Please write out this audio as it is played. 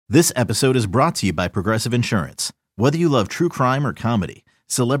This episode is brought to you by Progressive Insurance. Whether you love true crime or comedy,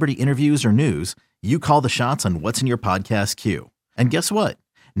 celebrity interviews or news, you call the shots on what's in your podcast queue. And guess what?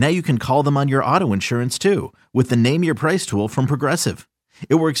 Now you can call them on your auto insurance too with the Name Your Price tool from Progressive.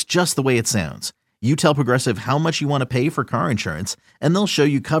 It works just the way it sounds. You tell Progressive how much you want to pay for car insurance, and they'll show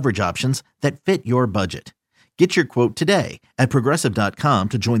you coverage options that fit your budget. Get your quote today at Progressive.com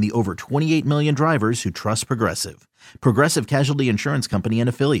to join the over 28 million drivers who trust Progressive. Progressive Casualty Insurance Company and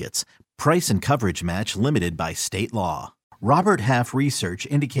Affiliates. Price and coverage match limited by state law. Robert Half research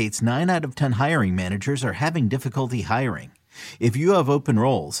indicates 9 out of 10 hiring managers are having difficulty hiring. If you have open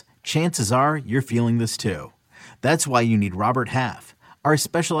roles, chances are you're feeling this too. That's why you need Robert Half. Our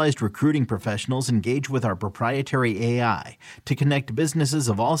specialized recruiting professionals engage with our proprietary AI to connect businesses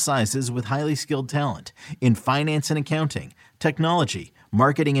of all sizes with highly skilled talent in finance and accounting, technology,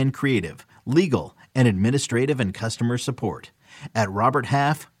 marketing and creative, legal, and administrative and customer support. At Robert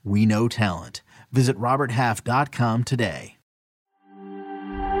Half, we know talent. Visit roberthalf.com today.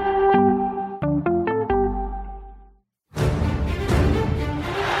 He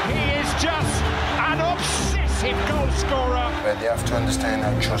is just an obsessive goal scorer. But they have to understand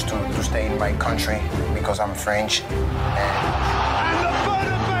I chose to stay in my country because I'm French. And the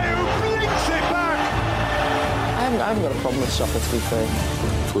Bernabeu blinks it back. I haven't got a problem with soccer, to be fair.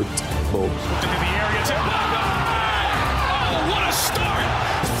 Football. Into the area to oh, what a start!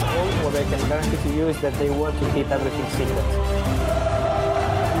 What I can guarantee to you is that they want to keep everything secret.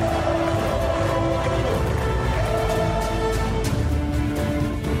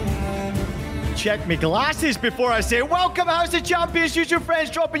 Check my glasses before I say welcome, House of Champions. Use your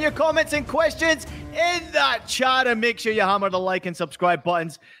friends, dropping your comments and questions in that chat, and make sure you hammer the like and subscribe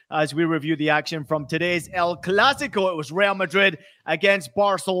buttons as we review the action from today's El Clasico. It was Real Madrid against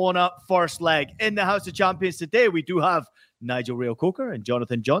Barcelona, first leg. In the House of Champions today, we do have Nigel Reo-Coker and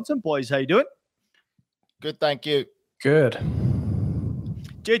Jonathan Johnson. Boys, how you doing? Good, thank you. Good.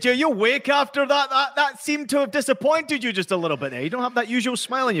 JJ, you awake after that? That seemed to have disappointed you just a little bit there. You don't have that usual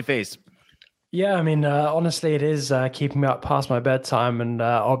smile on your face. Yeah, I mean, honestly, it is keeping me up past my bedtime. And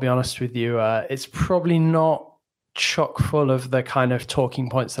I'll be honest with you, it's probably not chock full of the kind of talking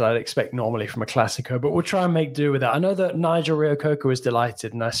points that I'd expect normally from a Clasico, but we'll try and make do with it. I know that Nigel Reo-Coker was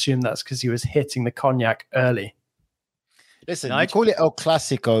delighted, and I assume that's because he was hitting the cognac early. Listen, I call it El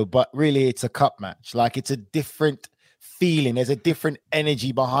Clasico, but really it's a cup match. Like, it's a different feeling. There's a different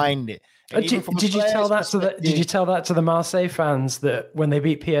energy behind it. Did you tell that to the Marseille fans that when they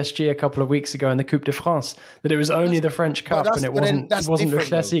beat PSG a couple of weeks ago in the Coupe de France, that it was only the French Cup and it wasn't the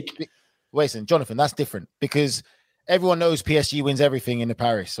Classique? Listen, Jonathan, that's different because everyone knows PSG wins everything in the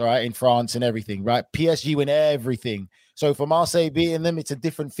Paris, all right, in France and everything, right? PSG win everything. So for Marseille beating them, it's a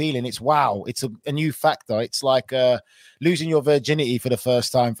different feeling. It's wow. It's a new factor. It's like losing your virginity for the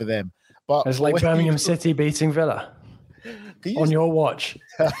first time for them. But it's like Birmingham City beating Villa. On your watch.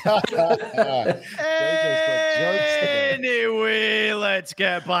 Anyway, let's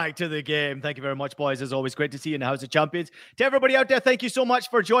get back to the game. Thank you very much, boys. As always, great to see you in the House of Champions. To everybody out there, thank you so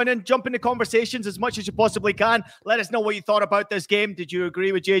much for joining. Jump into conversations as much as you possibly can. Let us know what you thought about this game. Did you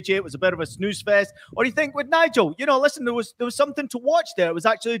agree with JJ? It was a bit of a snooze fest. What do you think with Nigel? You know, listen, there was something to watch there. It was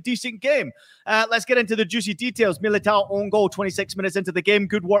actually a decent game. Let's get into the juicy details. Militao own goal 26 minutes into the game.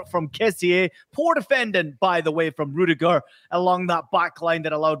 Good work from Kessié. Poor defending, by the way, from Rudiger along that back line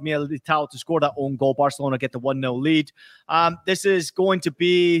that allowed Militao to score that own goal. Barcelona get the 1-0 lead. This is going to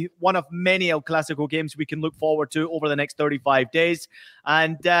be one of many El Clasico games we can look forward to over the next 35 days.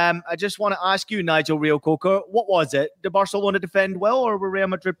 And I just want to ask you, Nigel Reo-Coker, what was it? Did Barcelona defend well, or were Real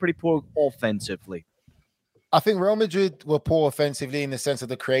Madrid pretty poor offensively? I think Real Madrid were poor offensively in the sense of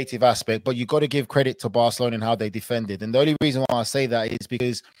the creative aspect, but you got to give credit to Barcelona and how they defended. And the only reason why I say that is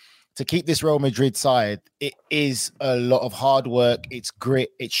because to keep this Real Madrid side, it is a lot of hard work. It's grit.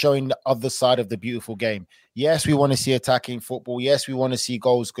 It's showing the other side of the beautiful game. Yes, we want to see attacking football. Yes, we want to see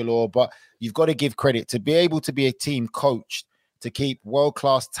goals galore, but you've got to give credit to be able to be a team coached to keep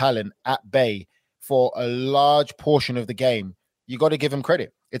world-class talent at bay for a large portion of the game. You got to give them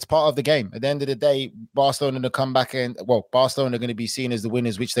credit. It's part of the game. At the end of the day, Barcelona to come back and, Barcelona are going to be seen as the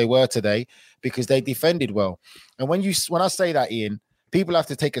winners, which they were today, because they defended well. And when I say that, Ian, people have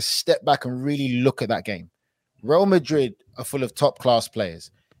to take a step back and really look at that game. Real Madrid are full of top-class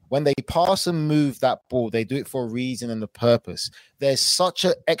players. When they pass and move that ball, they do it for a reason and a purpose. There's such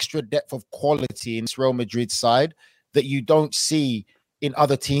an extra depth of quality in this Real Madrid side that you don't see in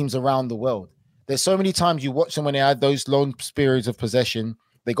other teams around the world. There's so many times you watch them when they had those long periods of possession,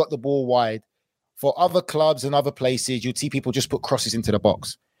 they got the ball wide. For other clubs and other places, you'd see people just put crosses into the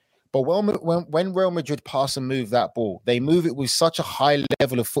box. But when Real Madrid pass and move that ball, they move it with such a high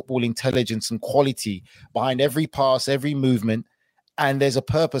level of football intelligence and quality behind every pass, every movement, and there's a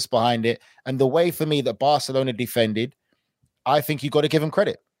purpose behind it. And the way for me that Barcelona defended, I think you got to give them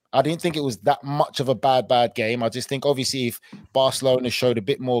credit. I didn't think it was that much of a bad game. I just think obviously if Barcelona showed a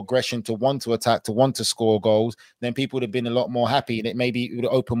bit more aggression to want to attack, to want to score goals, then people would have been a lot more happy and it would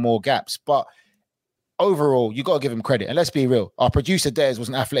open more gaps. But overall, you got to give them credit. And let's be real. Our producer, Des, was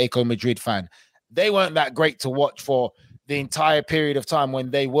an Atletico Madrid fan. They weren't that great to watch for the entire period of time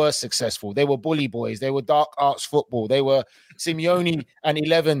when they were successful. They were bully boys. They were dark arts football. They were Simeone and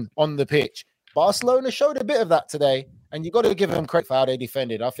 11 on the pitch. Barcelona showed a bit of that today, and you got to give them credit for how they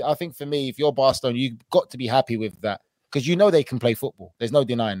defended. I think for me, if you're Barcelona, you've got to be happy with that because you know they can play football. There's no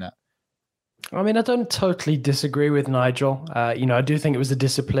denying that. I mean, I don't totally disagree with Nigel. I do think it was a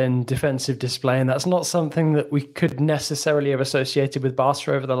disciplined defensive display, and that's not something that we could necessarily have associated with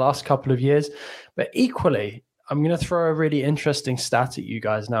Barca over the last couple of years. But equally, I'm going to throw a really interesting stat at you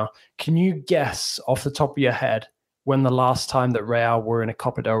guys now. Can you guess off the top of your head when the last time that Real were in a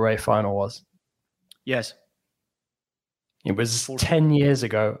Copa del Rey final was? Yes. It was 10 years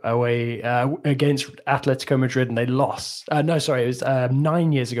ago away against Atletico Madrid, and they lost. It was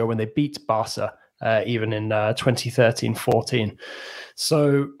 9 years ago when they beat Barca, even in 2013-14.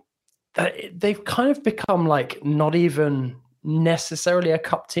 So they've kind of become like not even necessarily a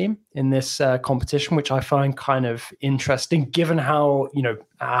cup team in this competition, which I find kind of interesting, given how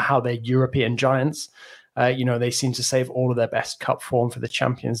they're European giants. They seem to save all of their best cup form for the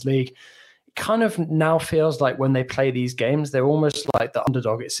Champions League. Kind of now feels like when they play these games, they're almost like the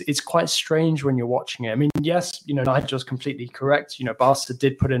underdog. It's quite strange when you're watching it. I mean, yes, Nigel's completely correct. Barca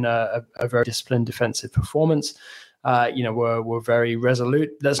did put in a very disciplined defensive performance. Were very resolute.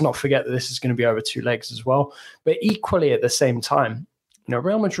 Let's not forget that this is going to be over 2 legs as well. But equally at the same time,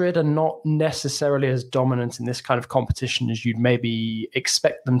 Real Madrid are not necessarily as dominant in this kind of competition as you'd maybe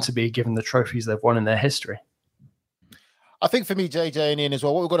expect them to be, given the trophies they've won in their history. I think for me, JJ and Ian as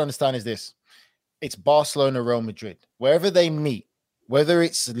well, what we've got to understand is this. It's Barcelona, Real Madrid. Wherever they meet, whether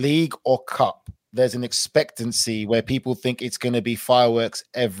it's league or cup, there's an expectancy where people think it's going to be fireworks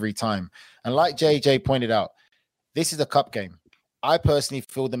every time. And like JJ pointed out, this is a cup game. I personally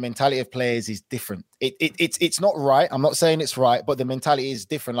feel the mentality of players is different. It's not right. I'm not saying it's right, but the mentality is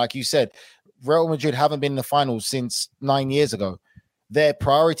different. Like you said, Real Madrid haven't been in the finals since 9 years ago. Their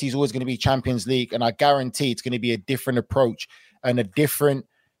priority is always going to be Champions League, and I guarantee it's going to be a different approach and a different,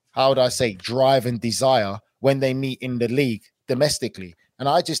 drive and desire when they meet in the league domestically. And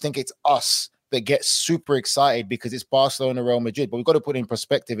I just think it's us that get super excited because it's Barcelona, Real Madrid. But we've got to put in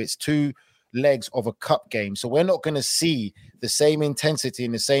perspective, it's 2 legs of a cup game. So we're not going to see the same intensity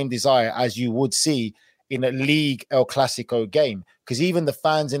and the same desire as you would see in a league El Clasico game, because even the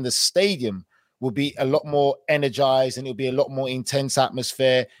fans in the stadium will be a lot more energized and it'll be a lot more intense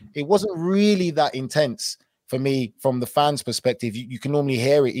atmosphere. It wasn't really that intense for me from the fans' perspective. You can normally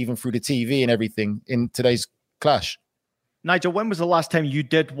hear it even through the TV and everything in today's clash. Nigel, when was the last time you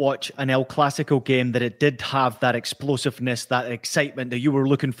did watch an El Clasico game that it did have that explosiveness, that excitement that you were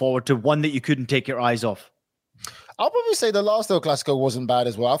looking forward to, one that you couldn't take your eyes off? I'll probably say the last El Clasico wasn't bad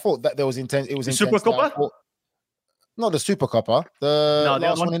as well. I thought that there was intense. It was intense. Supercopa? Not the Supercopa. The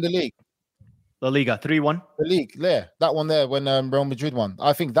last one in the league. La Liga, 3-1. The league, yeah. That one there when Real Madrid won.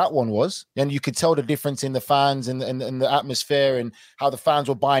 I think that one was. And you could tell the difference in the fans and the atmosphere and how the fans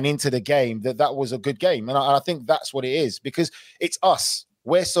were buying into the game, that was a good game. And I think that's what it is, because it's us.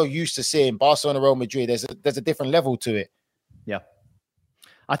 We're so used to seeing Barcelona, Real Madrid. There's a different level to it. Yeah.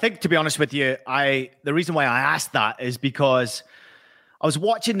 I think, to be honest with you, the reason why I asked that is because I was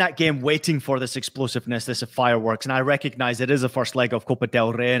watching that game waiting for this explosiveness, this fireworks, and I recognize it is the first leg of Copa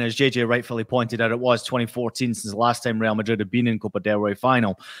del Rey, and as JJ rightfully pointed out, it was 2014 since the last time Real Madrid had been in Copa del Rey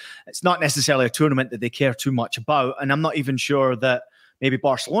final. It's not necessarily a tournament that they care too much about, and I'm not even sure that maybe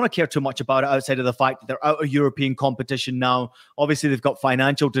Barcelona care too much about it outside of the fact that they're out of European competition now. Obviously, they've got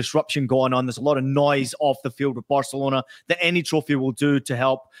financial disruption going on. There's a lot of noise off the field with Barcelona that any trophy will do to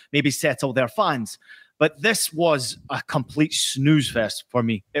help maybe settle their fans. But this was a complete snooze fest for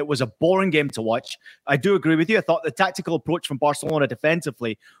me. It was a boring game to watch. I do agree with you. I thought the tactical approach from Barcelona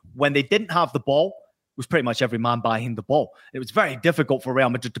defensively, when they didn't have the ball, was pretty much every man buying the ball. It was very difficult for Real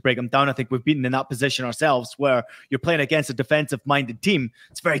Madrid to break them down. I think we've been in that position ourselves where you're playing against a defensive-minded team.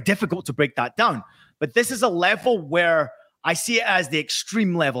 It's very difficult to break that down. But this is a level where I see it as the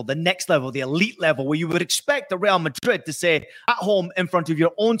extreme level, the next level, the elite level, where you would expect the Real Madrid to say at home in front of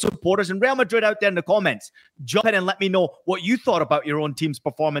your own supporters. And Real Madrid out there in the comments, jump in and let me know what you thought about your own team's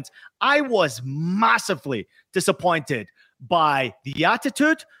performance. I was massively disappointed by the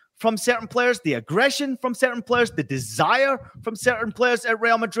attitude from certain players, the aggression from certain players, the desire from certain players at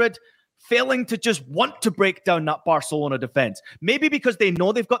Real Madrid, failing to just want to break down that Barcelona defense. Maybe because they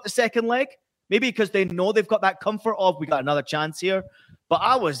know they've got the second leg. Maybe because they know they've got that comfort of, we got another chance here. But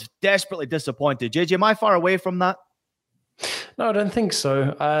I was desperately disappointed. JJ, am I far away from that? No, I don't think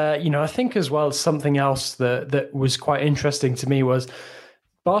so. I think as well, something else that was quite interesting to me was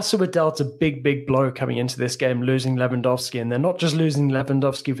Barca were dealt a big blow coming into this game, losing Lewandowski. And they're not just losing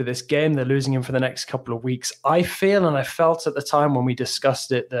Lewandowski for this game, they're losing him for the next couple of weeks. I feel, and I felt at the time when we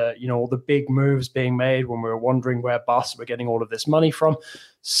discussed it, all the big moves being made, when we were wondering where Barca were getting all of this money from,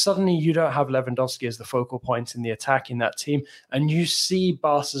 suddenly you don't have Lewandowski as the focal point in the attack in that team. And you see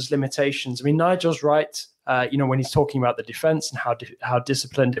Barca's limitations. I mean, Nigel's right, when he's talking about the defense and how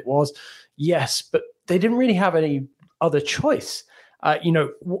disciplined it was. Yes, but they didn't really have any other choice.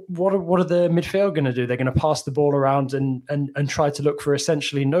 What are the midfield going to do? They're going to pass the ball around and try to look for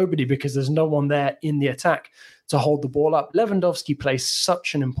essentially nobody because there's no one there in the attack to hold the ball up. Lewandowski plays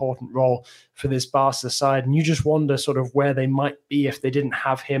such an important role for this Barca side, and you just wonder sort of where they might be if they didn't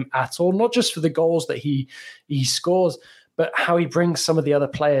have him at all, not just for the goals that he scores, but how he brings some of the other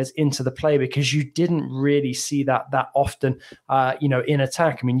players into the play, because you didn't really see that often, in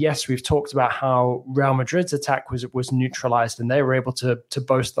attack. I mean, yes, we've talked about how Real Madrid's attack was neutralized and they were able to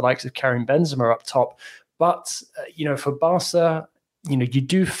boast the likes of Karim Benzema up top. But, for Barca, you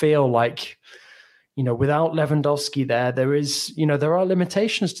do feel like, without Lewandowski there are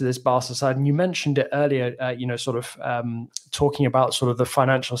limitations to this Barca side. And you mentioned it earlier, talking about sort of the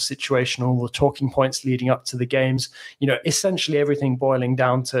financial situation, all the talking points leading up to the games, essentially everything boiling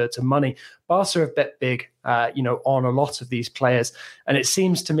down to money. Barca have bet big, on a lot of these players. And it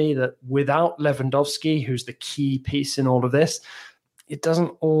seems to me that without Lewandowski, who's the key piece in all of this, it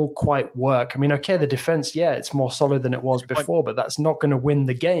doesn't all quite work. I mean, okay, the defense, it's more solid than it was before, but that's not going to win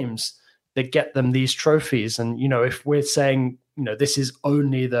the games that get them these trophies. And, if we're saying, this is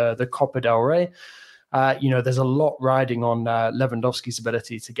only the Copa del Rey, there's a lot riding on Lewandowski's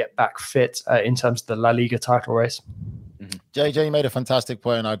ability to get back fit in terms of the La Liga title race. Mm-hmm. JJ, you made a fantastic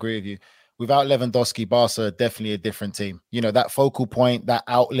point, and I agree with you. Without Lewandowski, Barca are definitely a different team. That focal point, that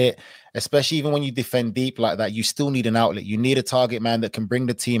outlet, especially even when you defend deep like that, you still need an outlet. You need a target man that can bring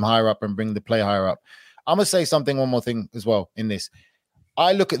the team higher up and bring the play higher up. I'm going to say one more thing as well in this.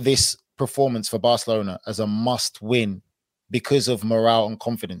 I look at this performance for Barcelona as a must win because of morale and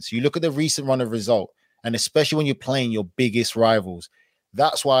confidence. You look at the recent run of result, and especially when you're playing your biggest rivals,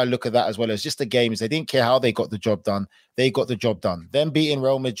 that's why I look at that as well as just the games. They didn't care how they got the job done. They got the job done. Them beating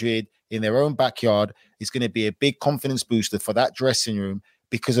Real Madrid in their own backyard is going to be a big confidence booster for that dressing room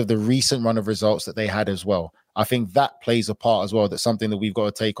because of the recent run of results that they had as well. I think that plays a part as well. That's something that we've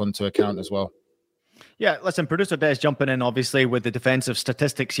got to take onto account as well. Yeah, listen, producer Des jumping in, obviously, with the defensive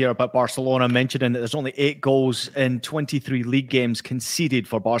statistics here about Barcelona, mentioning that there's only 8 goals in 23 league games conceded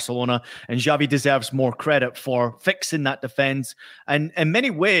for Barcelona, and Xavi deserves more credit for fixing that defense. And in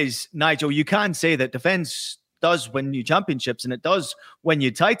many ways, Nigel, you can say that defense does win you championships and it does win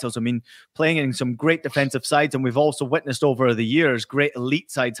you titles. I mean, playing in some great defensive sides, and we've also witnessed over the years, great elite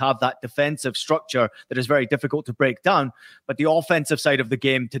sides have that defensive structure that is very difficult to break down. But the offensive side of the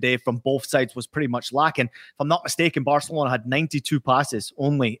game today from both sides was pretty much lacking. If I'm not mistaken, Barcelona had 92 passes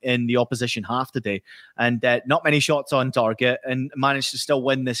only in the opposition half today, and not many shots on target, and managed to still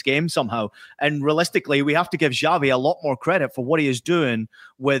win this game somehow. And realistically, we have to give Xavi a lot more credit for what he is doing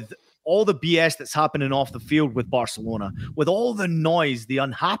with all the BS that's happening off the field with Barcelona, with all the noise, the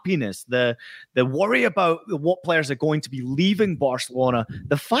unhappiness, the worry about what players are going to be leaving Barcelona.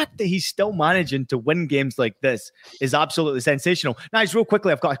 The fact that he's still managing to win games like this is absolutely sensational. Now, real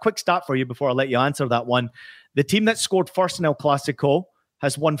quickly, I've got a quick stat for you before I let you answer that one. The team that scored first in El Clasico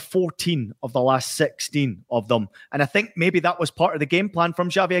has won 14 of the last 16 of them. And I think maybe that was part of the game plan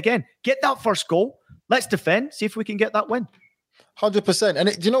from Xavi again. Get that first goal. Let's defend. See if we can get that win. 100%. And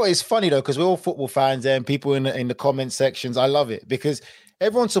do you know what? It's funny though, because we're all football fans and people in the comment sections. I love it because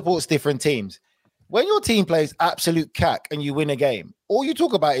everyone supports different teams. When your team plays absolute cack and you win a game, all you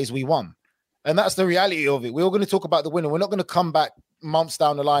talk about is we won. And that's the reality of it. We're all going to talk about the winner. We're not going to come back months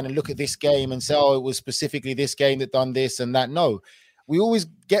down the line and look at this game and say, oh, it was specifically this game that done this and that. No, we always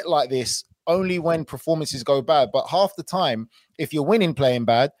get like this only when performances go bad. But half the time, if you're winning playing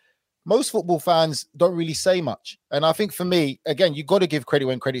bad, most football fans don't really say much. And I think for me, again, you got to give credit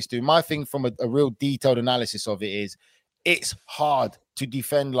when credit's due. My thing from a real detailed analysis of it is it's hard to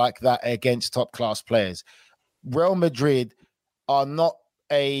defend like that against top class players. Real Madrid are not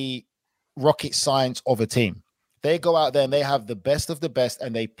a rocket science of a team. They go out there and they have the best of the best,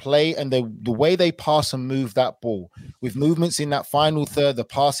 and they play, and the way they pass and move that ball with movements in that final third, the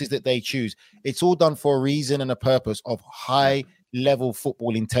passes that they choose, it's all done for a reason and a purpose of high level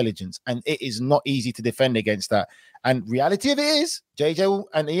football intelligence. And it is not easy to defend against that. And reality of it is, JJ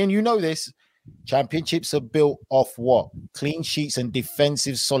and Ian, you know this, championships are built off what? Clean sheets and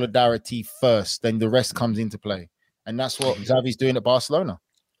defensive solidarity first, then the rest comes into play. And that's what Xavi's doing at Barcelona.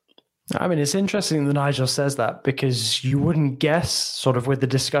 I mean, it's interesting that Nigel says that, because you wouldn't guess, sort of with the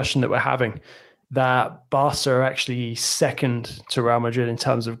discussion that we're having, that Barca are actually second to Real Madrid in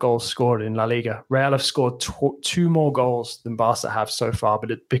terms of goals scored in La Liga. Real have scored two more goals than Barca have so far,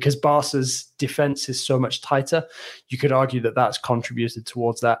 but because Barca's defense is so much tighter, you could argue that that's contributed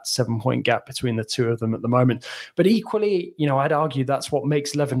towards that 7-point gap between the two of them at the moment. But equally, I'd argue that's what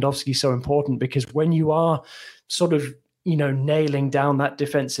makes Lewandowski so important, because when you are sort of nailing down that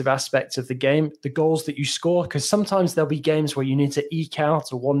defensive aspect of the game, the goals that you score, because sometimes there'll be games where you need to eke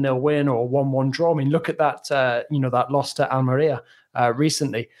out a 1-0 win or a 1-1 draw. I mean, look at that, that loss to Almeria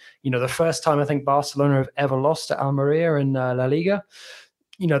recently. The first time I think Barcelona have ever lost to Almeria in La Liga.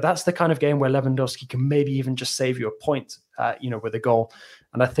 That's the kind of game where Lewandowski can maybe even just save you a point, with a goal.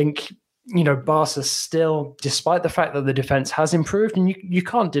 And I think, Barca still, despite the fact that the defense has improved, and you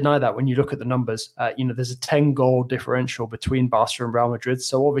can't deny that when you look at the numbers, there's a 10-goal differential between Barca and Real Madrid.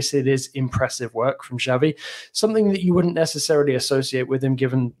 So obviously it is impressive work from Xavi, something that you wouldn't necessarily associate with him,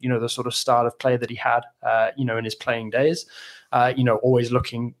 given, the sort of style of play that he had, in his playing days, always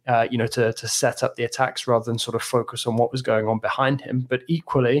looking, to set up the attacks rather than sort of focus on what was going on behind him. But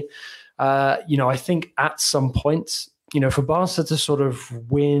equally, I think at some point, for Barca to sort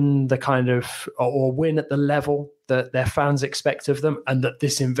of win or win at the level that their fans expect of them, and that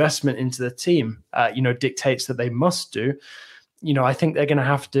this investment into the team, dictates that they must do, I think they're going to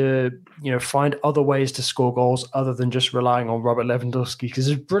have to, find other ways to score goals other than just relying on Robert Lewandowski. Because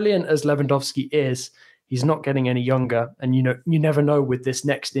as brilliant as Lewandowski is, he's not getting any younger. And, you never know with this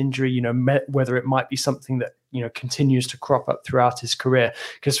next injury, whether it might be something that, continues to crop up throughout his career.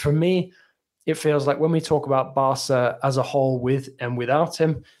 Because for me, it feels like when we talk about Barca as a whole, with and without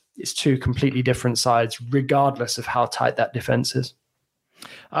him, it's two completely different sides, regardless of how tight that defense is.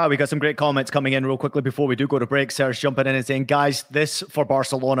 We got some great comments coming in real quickly before we do go to break. Serge jumping in and saying, guys, this for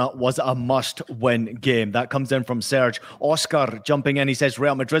Barcelona was a must-win game. That comes in from Serge. Oscar jumping in, he says,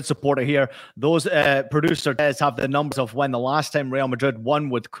 Real Madrid supporter here. Those producer guys have the numbers of when the last time Real Madrid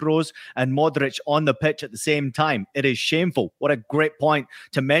won with Kroos and Modric on the pitch at the same time. It is shameful. What a great point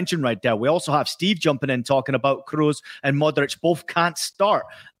to mention right there. We also have Steve jumping in talking about Kroos and Modric both can't start.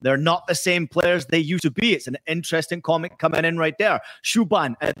 They're not the same players they used to be. It's an interesting comment coming in right there.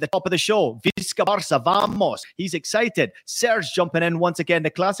 Shuban at the top of the show. Visca Barca, vamos. He's excited. Serge jumping in once again. The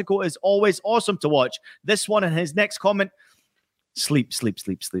Clasico is always awesome to watch. This one and his next comment. Sleep.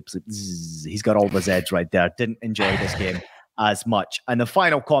 Zzz. He's got all the Z's right there. Didn't enjoy this game as much. And the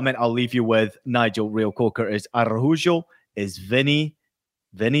final comment I'll leave you with, Nigel Real Coker, is Araujo is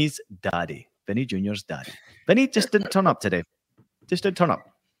Vinny's daddy. Vinny Jr.'s daddy. Vinny just didn't turn up today. Just didn't turn up.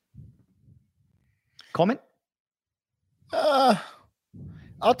 Comment? I'll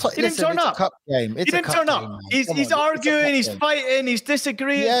tell you. It's a cup game. He didn't turn up. He's arguing. He's fighting. He's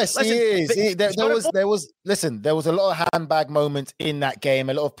disagreeing. Yes, he is. There was a lot of handbag moments in that game.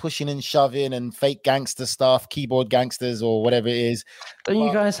 A lot of pushing and shoving and fake gangster stuff, keyboard gangsters or whatever it is. Don't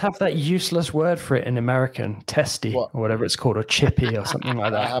you guys have that useless word for it in American? Testy or whatever it's called, or chippy or something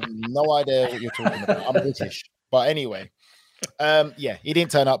like that. I have no idea what you're talking about. I'm British, but anyway. He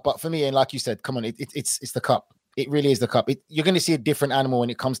didn't turn up, but for me, and like you said, come on, it's the cup. It really is the cup. You're going to see a different animal when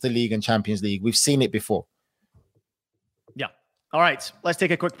it comes to League and Champions League. We've seen it before. Yeah. All right, let's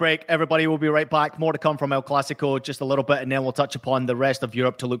take a quick break. Everybody will be right back. More to come from El Clasico, just a little bit, and then we'll touch upon the rest of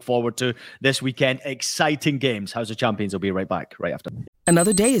Europe to look forward to this weekend. Exciting games. House of Champions will be right back, right after.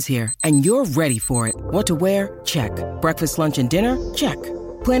 Another day is here, and you're ready for it. What to wear? Check. Breakfast, lunch, and dinner? Check.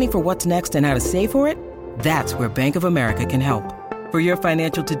 Planning for what's next and how to save for it? That's where Bank of America can help. For your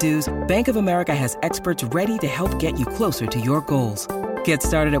financial to-dos, Bank of America has experts ready to help get you closer to your goals. Get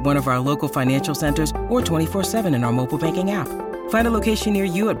started at one of our local financial centers or 24/7 in our mobile banking app. Find a location near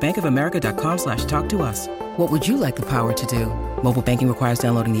you at bankofamerica.com/talktous. What would you like the power to do? Mobile banking requires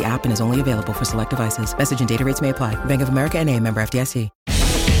downloading the app and is only available for select devices. Message and data rates may apply. Bank of America N.A., member FDIC.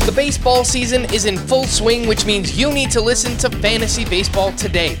 The baseball season is in full swing, which means you need to listen to Fantasy Baseball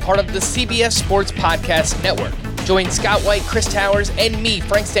Today, part of the CBS Sports Podcast Network. Join Scott White, Chris Towers, and me,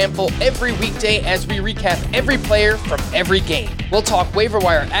 Frank Stample, every weekday as we recap every player from every game. We'll talk waiver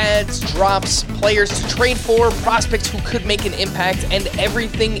wire ads, drops, players to trade for, prospects who could make an impact, and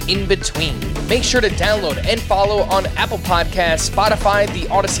everything in between. Make sure to download and follow on Apple Podcasts, Spotify, the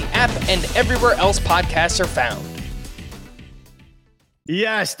Odyssey app, and everywhere else podcasts are found.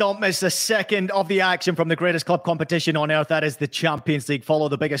 Yes, don't miss a second of the action from the greatest club competition on earth. That is the Champions League. Follow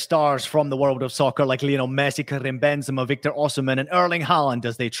the biggest stars from the world of soccer like Lionel Messi, Karim Benzema, Victor Osimhen, and Erling Haaland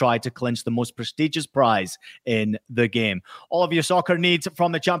as they try to clinch the most prestigious prize in the game. All of your soccer needs,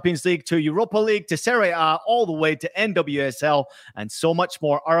 from the Champions League to Europa League to Serie A, all the way to NWSL, and so much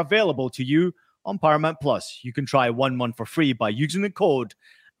more, are available to you on Paramount Plus. You can try 1 month for free by using the code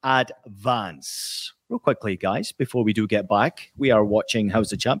ADVANCE. Real quickly, guys, before we do get back, we are watching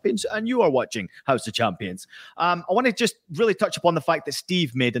House of Champions, and you are watching House of Champions. I want to just really touch upon the fact that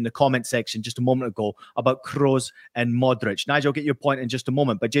Steve made in the comment section just a moment ago about Kroos and Modric. Nigel, I'll get your point in just a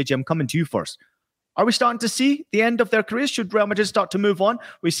moment, but JJ, I'm coming to you first. Are we starting to see the end of their careers? Should Real Madrid start to move on?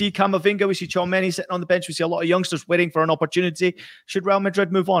 We see Camavinga, we see Tchouaméni sitting on the bench, we see a lot of youngsters waiting for an opportunity. Should Real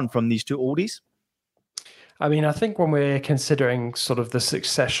Madrid move on from these two oldies? I mean, I think when we're considering sort of the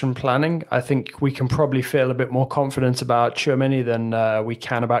succession planning, I think we can probably feel a bit more confident about Tchouaméni than we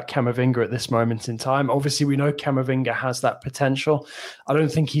can about Camavinga at this moment in time. Obviously, we know Camavinga has that potential. I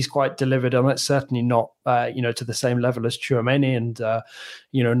don't think he's quite delivered on it. Certainly not, to the same level as Tchouaméni,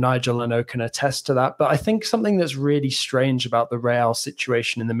 and Nigel and O can attest to that. But I think something that's really strange about the Real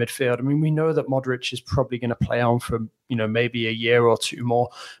situation in the midfield. I mean, we know that Modric is probably going to play on for maybe a year or two more,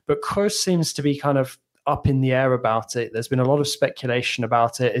 but Kroos seems to be kind of up in the air about it. There's been a lot of speculation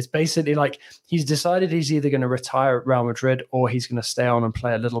about it. It's basically like he's decided he's either going to retire at Real Madrid or he's going to stay on and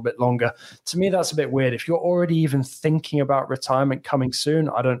play a little bit longer. To me, that's a bit weird. If you're already even thinking about retirement coming soon,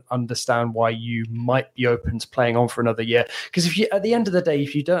 I don't understand why you might be open to playing on for another year. Because if you, at the end of the day,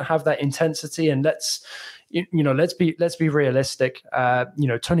 if you don't have that intensity, and let's be realistic.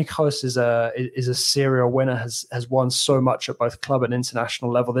 Toni Kroos is a serial winner, has won so much at both club and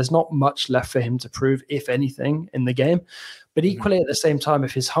international level. There's not much left for him to prove, if anything, in the game. But equally, at the same time,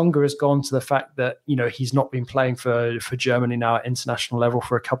 if his hunger has gone to the fact that he's not been playing for Germany now at international level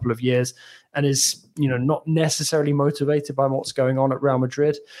for a couple of years, and is not necessarily motivated by what's going on at Real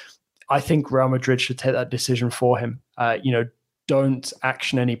Madrid, I think Real Madrid should take that decision for him. Don't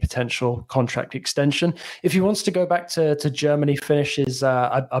action any potential contract extension. If he wants to go back to Germany, finish his,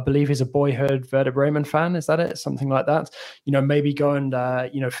 I believe he's a boyhood Werder Bremen fan. Is that it? Something like that. Maybe go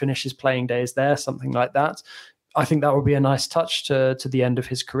and, finish his playing days there, something like that. I think that would be a nice touch to the end of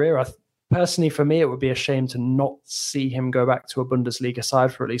his career. Personally, for me, it would be a shame to not see him go back to a Bundesliga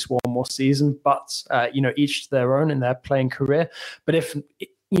side for at least one more season. But, each to their own in their playing career. But if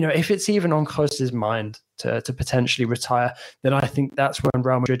it's even on Kroos's mind to potentially retire, then I think that's when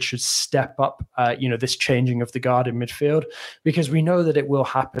Real Madrid should step up, this changing of the guard in midfield, because we know that it will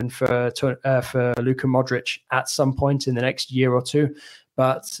happen for Luka Modric at some point in the next year or two.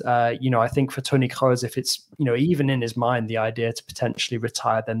 But, I think for Toni Kroos, if it's, even in his mind, the idea to potentially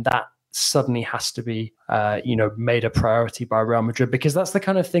retire, then that suddenly has to be, made a priority by Real Madrid, because that's the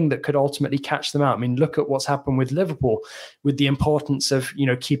kind of thing that could ultimately catch them out. I mean, look at what's happened with Liverpool, with the importance of,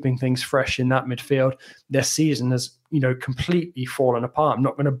 keeping things fresh in that midfield. Their season has, completely fallen apart. I'm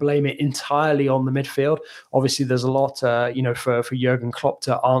not going to blame it entirely on the midfield. Obviously, there's a lot, for Jurgen Klopp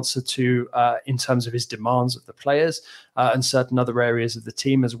to answer to in terms of his demands of the players and certain other areas of the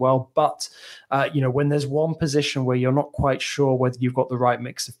team as well. But, when there's one position where you're not quite sure whether you've got the right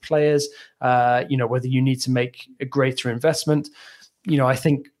mix of players, whether you need to make a greater investment, I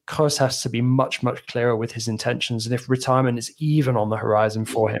think Kroos has to be much, much clearer with his intentions. And if retirement is even on the horizon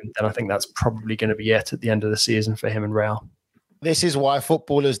for him, then I think that's probably going to be it at the end of the season for him and Real. This is why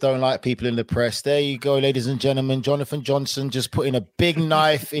footballers don't like people in the press. There you go, ladies and gentlemen. Jonathan Johnson just putting a big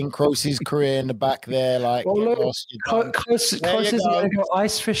knife in Kroos's career in the back there. Like, well, look, Kroos isn't going to go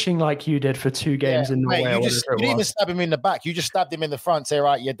ice fishing like you did for 2 games in Norway. You didn't even stab him in the back. You just stabbed him in the front. Say,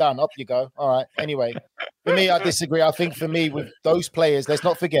 right, you're done. Up you go. All right. Anyway, for me, I disagree. I think for me, with those players, let's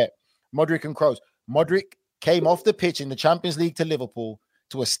not forget Modric and Kroos. Modric came off the pitch in the Champions League to Liverpool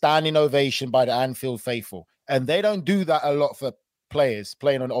to a standing ovation by the Anfield faithful. And they don't do that a lot for players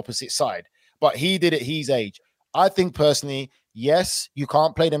playing on the opposite side. But he did it his age. I think personally, yes, you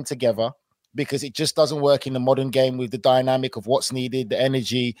can't play them together because it just doesn't work in the modern game with the dynamic of what's needed, the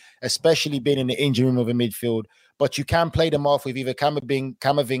energy, especially being in the injury room of a midfield. But you can play them off with either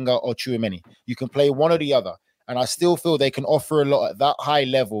Camavinga or Tchouaméni. You can play one or the other. And I still feel they can offer a lot at that high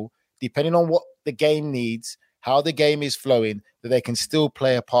level, depending on what the game needs, how the game is flowing, that they can still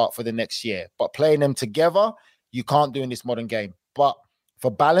play a part for the next year. But playing them together, you can't do in this modern game. But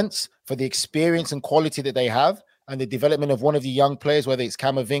for balance, for the experience and quality that they have, and the development of one of the young players, whether it's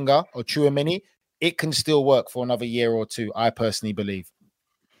Camavinga or Tchouaméni, it can still work for another year or two, I personally believe.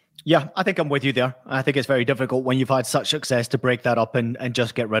 Yeah, I think I'm with you there. I think it's very difficult when you've had such success to break that up and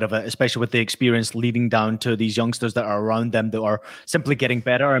just get rid of it, especially with the experience leading down to these youngsters that are around them that are simply getting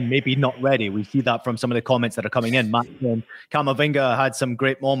better and maybe not ready. We see that from some of the comments that are coming in. Matt and Camavinga had some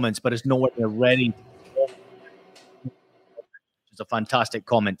great moments, but is nowhere near ready. It's a fantastic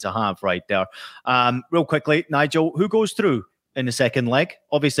comment to have right there. Real quickly, Nigel, who goes through in the second leg?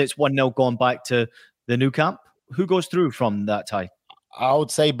 Obviously, it's 1-0 going back to the new camp. Who goes through from that tie? I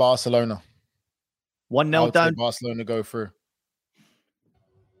would say Barcelona. 1-0 down. Barcelona go through.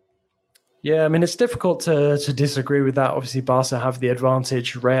 Yeah, I mean, it's difficult to disagree with that. Obviously, Barca have the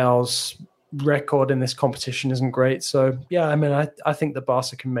advantage. Real's record in this competition isn't great. So, yeah, I mean, I think that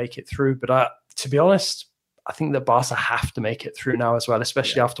Barca can make it through. But to be honest, I think that Barca have to make it through now as well,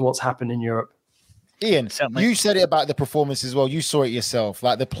 especially after what's happened in Europe. Ian, you said it about the performance as well. You saw it yourself.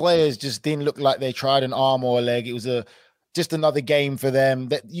 Like, the players just didn't look like they tried an arm or a leg. It was just another game for them.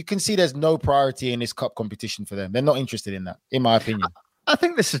 That you can see there's no priority in this cup competition for them. They're not interested in that, in my opinion. I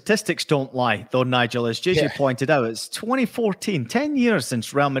think the statistics don't lie, though, Nigel. As JJ pointed out, it's 2014, 10 years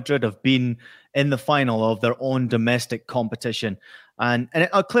since Real Madrid have been in the final of their own domestic competition. And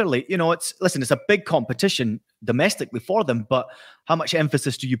clearly, it's a big competition domestically for them, but how much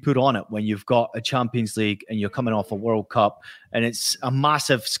emphasis do you put on it when you've got a Champions League and you're coming off a World Cup and it's a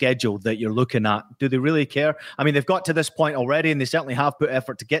massive schedule that you're looking at? Do they really care? I mean, they've got to this point already and they certainly have put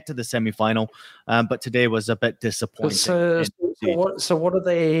effort to get to the semi-final, but today was a bit disappointing. So what are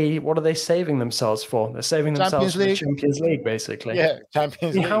they saving themselves for? They're saving themselves for the Champions League, basically. Yeah,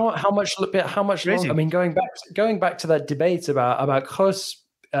 Champions League. How much longer? I mean, going back to that debate about Kroos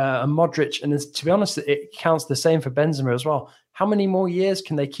and Modric, and to be honest, it counts the same for Benzema as well. How many more years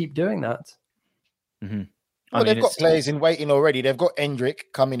can they keep doing that? Mm-hmm. Well, they've got players in waiting already. They've got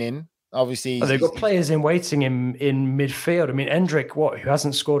Endrick coming in. Obviously, they've got players in waiting in midfield. I mean, Endrick, who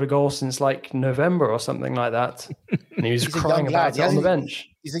hasn't scored a goal since like November or something like that, and he was crying about it on the bench.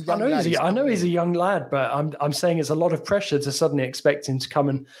 He's a young lad. I know he's a young lad, but I'm saying it's a lot of pressure to suddenly expect him to come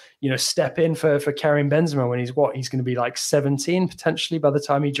and step in for Karim Benzema when he's going to be like 17 potentially by the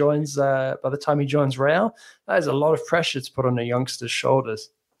time he joins Real. That is a lot of pressure to put on a youngster's shoulders.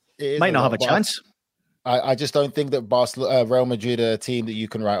 Might not have a chance. I just don't think that Real Madrid are a team that you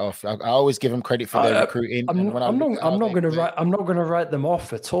can write off. I always give them credit for their recruiting. I'm not going to write them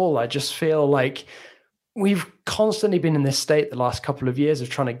off at all. I just feel like we've constantly been in this state the last couple of years of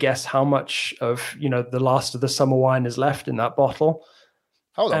trying to guess how much of the last of the summer wine is left in that bottle.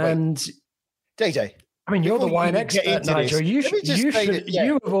 Hold on, JJ. I mean, you're the wine expert, Nigel.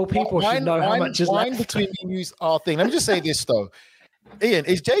 You of all people should know how much is left. Between you our thing. Let me just say this though. Ian,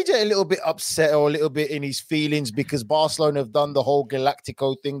 is JJ a little bit upset or a little bit in his feelings because Barcelona have done the whole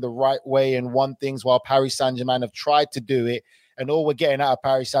Galactico thing the right way and won things while Paris Saint-Germain have tried to do it, and all we're getting out of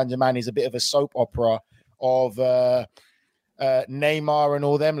Paris Saint-Germain is a bit of a soap opera of Neymar and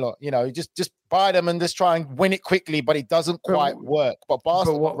all them lot. Just buy them and just try and win it quickly, but it doesn't quite work. But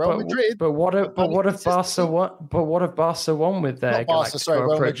Real Madrid. But what if Barca won? But what if Barca won with their Real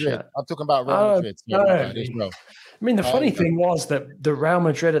Madrid? I'm talking about Real Madrid. I mean, the funny thing was that the Real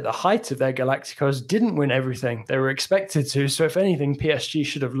Madrid at the height of their Galacticos didn't win everything. They were expected to. So if anything, PSG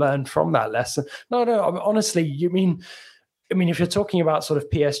should have learned from that lesson. No, honestly, if you're talking about sort of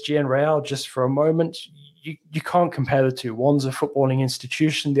PSG and Real just for a moment, you can't compare the two. One's a footballing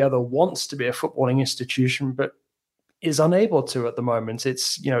institution. The other wants to be a footballing institution, but is unable to at the moment.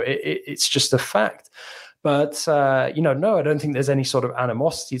 It's just a fact. But, no, I don't think there's any sort of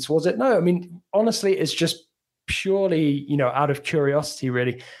animosity towards it. No, I mean, honestly, it's just purely, out of curiosity,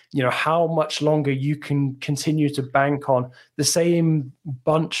 really, how much longer you can continue to bank on the same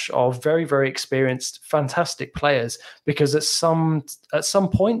bunch of very, very experienced, fantastic players, because at some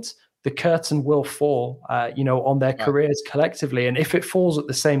point, the curtain will fall, on their careers collectively. And if it falls at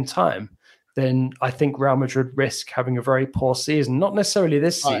the same time, then I think Real Madrid risk having a very poor season, not necessarily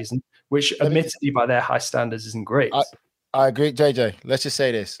this season, which admittedly by their high standards isn't great. I agree, JJ. Let's just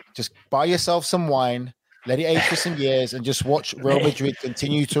say this. Just buy yourself some wine, let it age for some years, and just watch Real Madrid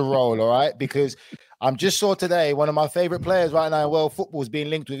continue to roll, all right? Because I'm just saw today one of my favorite players right now in world football is being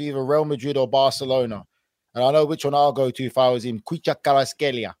linked with either Real Madrid or Barcelona. And I know which one I'll go to if I was him. Quicha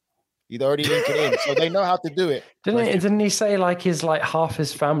Carrasquelia. He'd already linked it in, so they know how to do it. Didn't he say half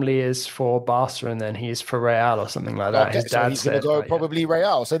his family is for Barca and then he's for Real or something like that? Okay, so he's going to go probably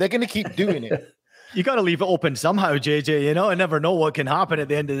Real. So they're going to keep doing it. You got to leave it open somehow, JJ. You know, I never know what can happen at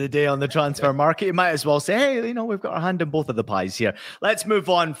the end of the day on the transfer market. You might as well say, hey, you know, we've got our hand in both of the pies here. Let's move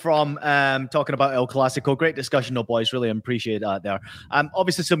on from talking about El Clasico. Great discussion, though, boys. Really appreciate that there.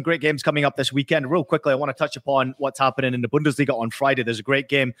 Obviously, some great games coming up this weekend. Real quickly, I want to touch upon what's happening in the Bundesliga on Friday. There's a great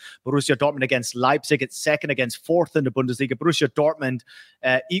game. Borussia Dortmund against Leipzig. It's second against fourth in the Bundesliga. Borussia Dortmund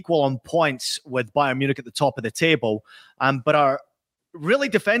equal on points with Bayern Munich at the top of the table, but are really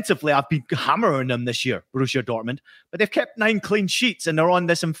defensively, I've been hammering them this year, Borussia Dortmund, but they've kept 9 clean sheets and they're on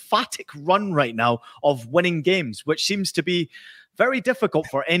this emphatic run right now of winning games, which seems to be very difficult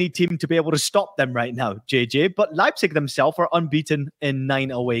for any team to be able to stop them right now, JJ. But Leipzig themselves are unbeaten in 9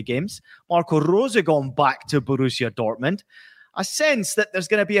 away games. Marco Rose gone back to Borussia Dortmund. I sense that there's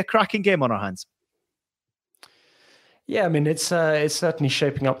going to be a cracking game on our hands. Yeah, I mean, it's certainly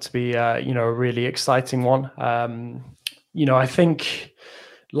shaping up to be, a really exciting one. I think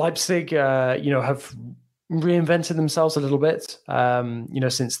Leipzig, have reinvented themselves a little bit,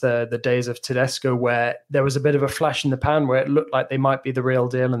 since the days of Tedesco, where there was a bit of a flash in the pan where it looked like they might be the real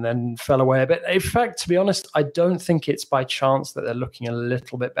deal and then fell away a bit. In fact, to be honest, I don't think it's by chance that they're looking a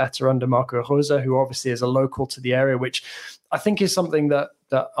little bit better under Marco Rose, who obviously is a local to the area, which I think is something that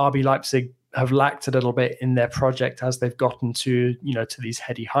RB Leipzig have lacked a little bit in their project as they've gotten to these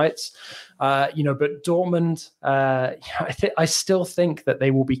heady heights. But Dortmund, I still think that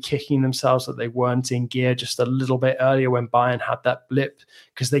they will be kicking themselves that they weren't in gear just a little bit earlier when Bayern had that blip,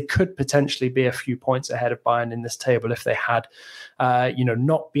 because they could potentially be a few points ahead of Bayern in this table if they had,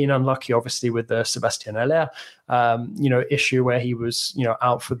 not been unlucky, obviously, with the Sebastian Haller, issue where he was,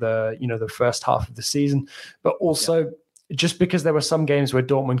 out for the first half of the season, but also just because there were some games where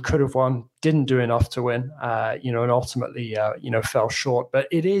Dortmund could have won, didn't do enough to win, and ultimately, fell short. But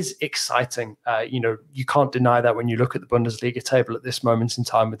it is exciting. You can't deny that when you look at the Bundesliga table at this moment in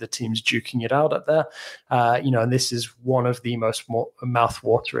time with the teams duking it out up there. And this is one of the most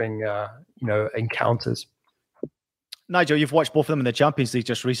mouth-watering, encounters. Nigel, you've watched both of them in the Champions League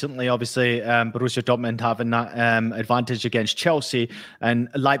just recently. Obviously, Borussia Dortmund having that advantage against Chelsea, and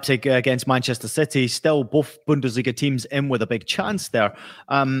Leipzig against Manchester City. Still, both Bundesliga teams in with a big chance there.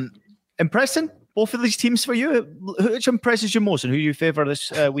 Impressing, both of these teams for you? Which impresses you most and who you favour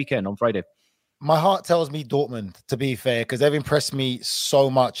this weekend on Friday? My heart tells me Dortmund, to be fair, because they've impressed me so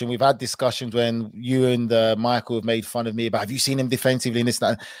much. And we've had discussions when you and Michael have made fun of me about, have you seen him defensively and this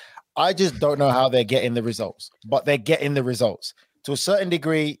and that? I just don't know how they're getting the results, but they're getting the results. To a certain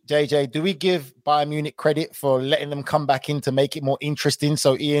degree, JJ, do we give Bayern Munich credit for letting them come back in to make it more interesting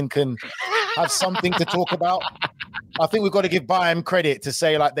so Ian can have something to talk about? I think we've got to give Bayern credit to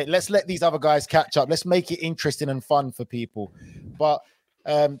say, like, let's let these other guys catch up. Let's make it interesting and fun for people. But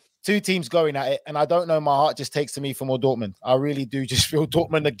two teams going at it, and I don't know, my heart just takes to me for more Dortmund. I really do just feel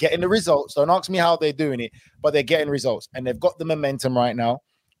Dortmund are getting the results. Don't ask me how they're doing it, but they're getting results, and they've got the momentum right now.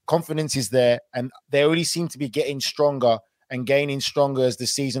 Confidence is there, and they only seem to be getting stronger and gaining stronger as the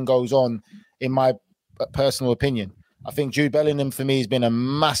season goes on, in my personal opinion. I think Jude Bellingham, for me, has been a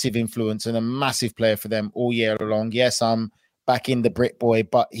massive influence and a massive player for them all year long. Yes, I'm back in the Brit boy,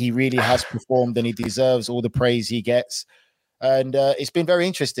 but he really has performed and he deserves all the praise he gets. And it's been very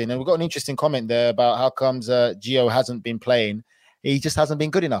interesting. And we've got an interesting comment there about how comes Gio hasn't been playing. He just hasn't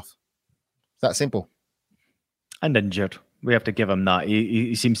been good enough. It's that simple. And injured. We have to give him that.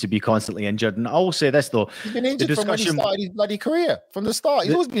 He seems to be constantly injured. And I will say this, though. He's been injured from when he started his bloody career. From the start,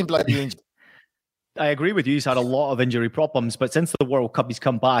 he's always been bloody injured. I agree with you. He's had a lot of injury problems, but since the World Cup, he's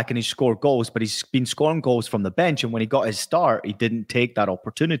come back and he's scored goals, but he's been scoring goals from the bench. And when he got his start, he didn't take that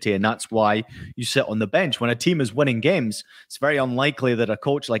opportunity. And that's why you sit on the bench. When a team is winning games, it's very unlikely that a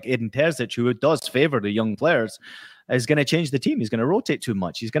coach like Edin Terzic, who does favour the young players, is going to change the team. He's going to rotate too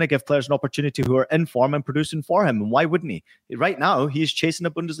much. He's going to give players an opportunity who are in form and producing for him. And why wouldn't he? Right now, he's chasing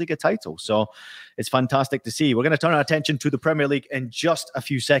a Bundesliga title. So it's fantastic to see. We're going to turn our attention to the Premier League in just a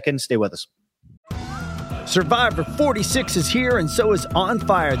few seconds. Stay with us. Survivor 46 is here, and so is On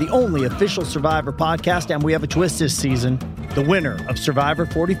Fire, the only official Survivor podcast, and we have a twist this season. The winner of Survivor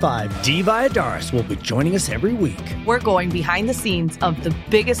 45, Dee Valladares, will be joining us every week. We're going behind the scenes of the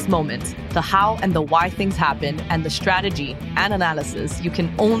biggest moments, the how and the why things happen, and the strategy and analysis you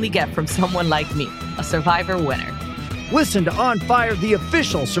can only get from someone like me, a Survivor winner. Listen to On Fire, the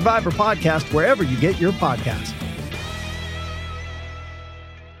official Survivor podcast, wherever you get your podcasts.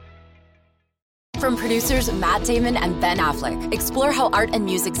 From producers Matt Damon and Ben Affleck, explore how art and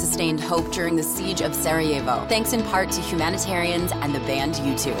music sustained hope during the siege of Sarajevo, thanks in part to humanitarians and the band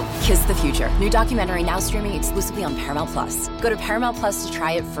U2. Kiss the Future. New documentary now streaming exclusively on Paramount+. Go to Paramount+ to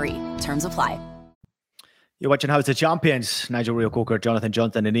try it free. Terms apply. You're watching House of Champions. Nigel Reo-Coker, Jonathan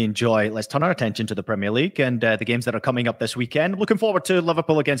Johnson, and Ian Joy. Let's turn our attention to the Premier League and the games that are coming up this weekend. Looking forward to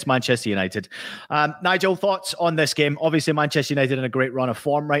Liverpool against Manchester United. Nigel, thoughts on this game? Obviously, Manchester United in a great run of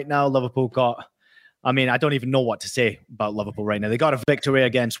form right now. Liverpool got... I don't even know what to say about Liverpool right now. They got a victory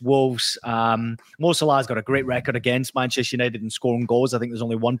against Wolves. Mo Salah's got a great record against Manchester United in scoring goals. I think there's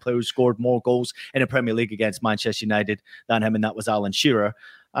only one player who scored more goals in a Premier League against Manchester United than him, and that was Alan Shearer.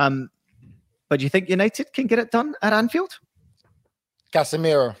 But do you think United can get it done at Anfield?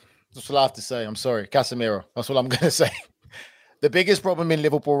 Casemiro. That's what I have to say. I'm sorry. Casemiro. That's what I'm going to say. The biggest problem in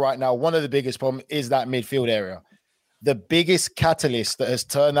Liverpool right now, one of the biggest problems, is that midfield area. The biggest catalyst that has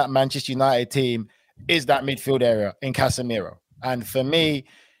turned that Manchester United team is that midfield area in Casemiro. And for me,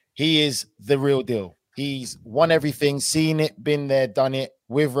 he is the real deal. He's won everything, seen it, been there, done it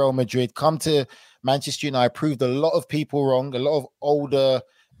with Real Madrid, come to Manchester United, proved a lot of people wrong, a lot of older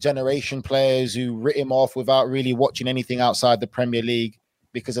generation players who writ him off without really watching anything outside the Premier League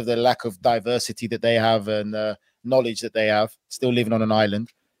because of the lack of diversity that they have and knowledge that they have, still living on an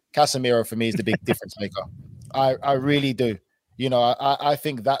island. Casemiro, for me, is the big difference maker. I really do. You know, I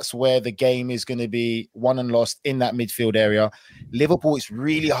think that's where the game is going to be won and lost, in that midfield area. Liverpool, it's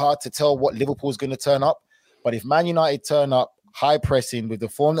really hard to tell what Liverpool's going to turn up. But if Man United turn up high pressing with the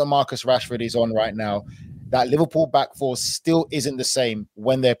form that Marcus Rashford is on right now, that Liverpool back four still isn't the same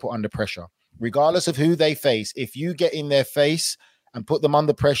when they're put under pressure. Regardless of who they face, if you get in their face and put them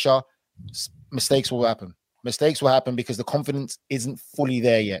under pressure, mistakes will happen. Mistakes will happen because the confidence isn't fully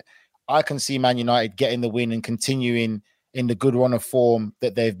there yet. I can see Man United getting the win and continuing in the good run of form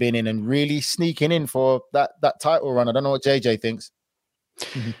that they've been in and really sneaking in for that title run. I don't know what JJ thinks.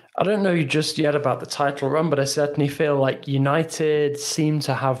 I don't know just yet about the title run, but I certainly feel like United seem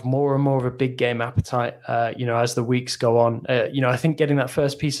to have more and more of a big game appetite, as the weeks go on. I think getting that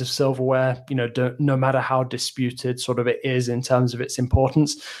first piece of silverware, no matter how disputed sort of it is in terms of its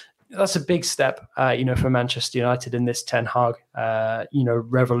importance, that's a big step, for Manchester United in this Ten Hag,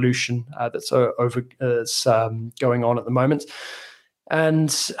 revolution that's going on at the moment.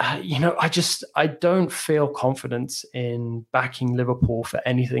 And, I don't feel confident in backing Liverpool for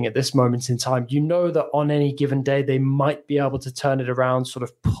anything at this moment in time. You know that on any given day, they might be able to turn it around, sort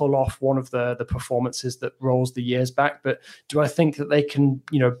of pull off one of the performances that rolls the years back. But do I think that they can,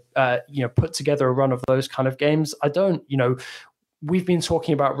 put together a run of those kind of games? I don't. We've been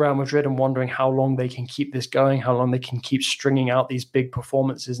talking about Real Madrid and wondering how long they can keep this going, how long they can keep stringing out these big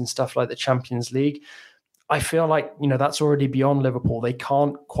performances and stuff like the Champions League. I feel like, that's already beyond Liverpool. They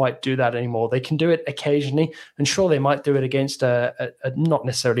can't quite do that anymore. They can do it occasionally, and sure, they might do it against a not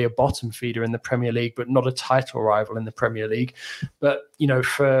necessarily a bottom feeder in the Premier League, but not a title rival in the Premier League. But,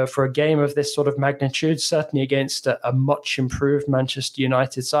 for a game of this sort of magnitude, certainly against a much improved Manchester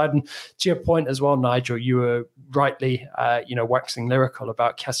United side. And to your point as well, Nigel, you were rightly, waxing lyrical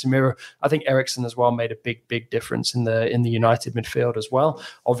about Casemiro. I think Eriksen as well made a big difference in the United midfield as well.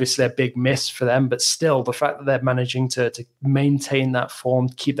 Obviously a big miss for them, but still the fact that they're managing to maintain that form,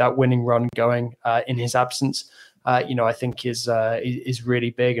 keep that winning run going in his absence, I think is really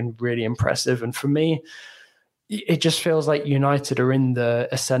big and really impressive. And for me, it just feels like United are in the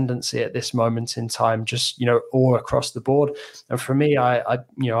ascendancy at this moment in time, just, all across the board. And for me, I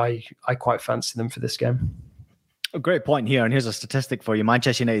quite fancy them for this game. A great point here, and here's a statistic for you.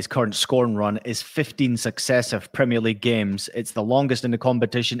 Manchester United's current scoring run is 15 successive Premier League games. It's the longest in the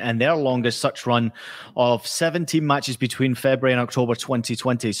competition, and their longest such run of 17 matches between February and October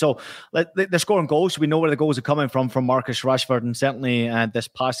 2020. So they're scoring goals. We know where the goals are coming from Marcus Rashford, and certainly this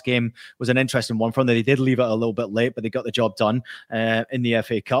past game was an interesting one for them. They did leave it a little bit late, but they got the job done in the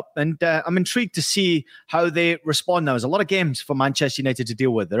FA Cup. And I'm intrigued to see how they respond now. There's a lot of games for Manchester United to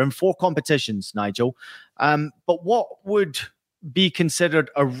deal with. They're in 4 competitions, Nigel. But what would be considered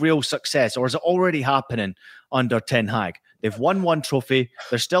a real success, or is it already happening under Ten Hag? They've won 1 trophy.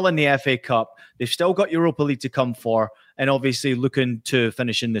 They're still in the FA Cup. They've still got Europa League to come for, and obviously looking to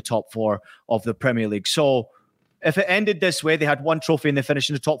finish in the top 4 of the Premier League. So if it ended this way, they had 1 trophy and they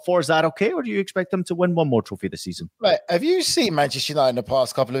finished in the top 4, is that okay? Or do you expect them to win 1 more trophy this season? Right. Have you seen Manchester United in the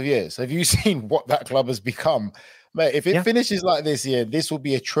past couple of years? Have you seen what that club has become? Mate, if it finishes like this year, this will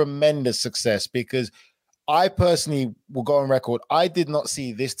be a tremendous success, because I personally will go on record. I did not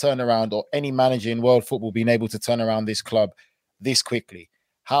see this turnaround, or any manager in world football being able to turn around this club this quickly.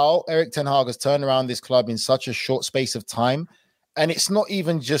 How Erik ten Hag has turned around this club in such a short space of time. And it's not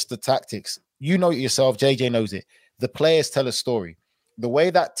even just the tactics. You know it yourself. JJ knows it. The players tell a story. The way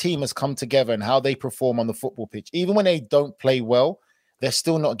that team has come together and how they perform on the football pitch, even when they don't play well, they're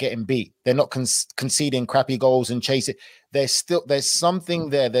still not getting beat. They're not conceding crappy goals and chasing. There's something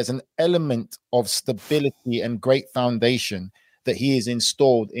there. There's an element of stability and great foundation that he has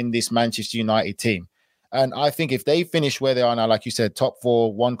installed in this Manchester United team. And I think if they finish where they are now, like you said, top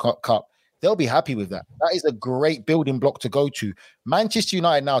 4, one cup, they'll be happy with that. That is a great building block to go to. Manchester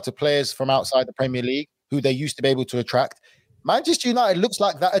United now, to players from outside the Premier League who they used to be able to attract, Manchester United looks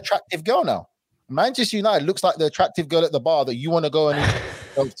like that attractive girl now. Manchester United looks like the attractive girl at the bar that you want to go and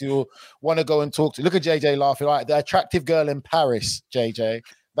talk to, want to go and talk to. Look at JJ laughing, right? The attractive girl in Paris, JJ.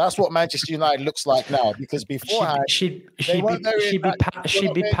 That's what Manchester United looks like now, because beforehand she'd be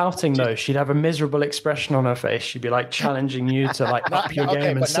pouting though. She'd have a miserable expression on her face. She'd be like challenging you to like up your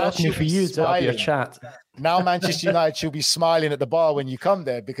game, and certainly for you to up your chat. Now Manchester United, she'll be smiling at the bar when you come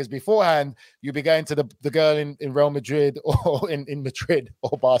there, because beforehand you'll be going to the girl in Real Madrid or in Madrid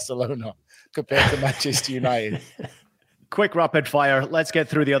or Barcelona compared to Manchester United. Quick rapid fire. Let's get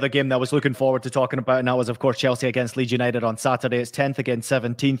through the other game that I was looking forward to talking about. And that was, of course, Chelsea against Leeds United on Saturday. It's 10th against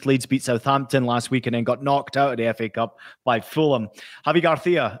 17th. Leeds beat Southampton last week and then got knocked out of the FA Cup by Fulham. Javi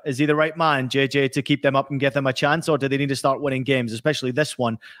Garcia, is he the right man, JJ, to keep them up and give them a chance? Or do they need to start winning games, especially this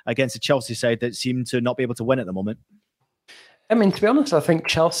one against the Chelsea side that seem to not be able to win at the moment? I mean, to be honest, I think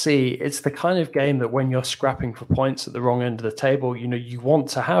Chelsea, it's the kind of game that when you're scrapping for points at the wrong end of the table, you want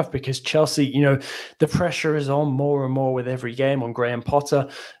to have, because Chelsea, the pressure is on more and more with every game on Graham Potter.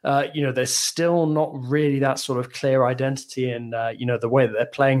 There's still not really that sort of clear identity in, the way that they're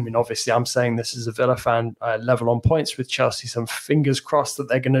playing. I mean, obviously, I'm saying this as a Villa fan, level on points with Chelsea. Some fingers crossed that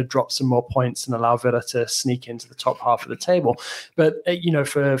they're going to drop some more points and allow Villa to sneak into the top half of the table. But,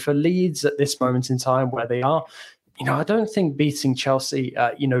 for Leeds at this moment in time where they are, I don't think beating Chelsea,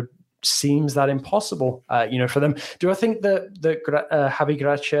 seems that impossible, for them. Do I think that Javi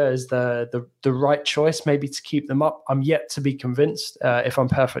Gracia is the right choice maybe to keep them up? I'm yet to be convinced, if I'm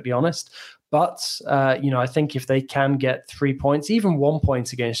perfectly honest. But, I think if they can get 3 points, even 1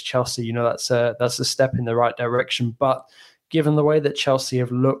 point against Chelsea, that's a step in the right direction. But given the way that Chelsea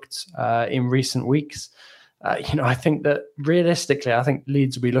have looked in recent weeks, I think that realistically, I think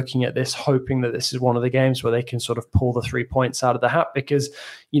Leeds will be looking at this, hoping that this is one of the games where they can sort of pull the 3 points out of the hat, because,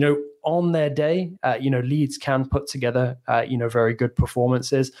 on their day, Leeds can put together, very good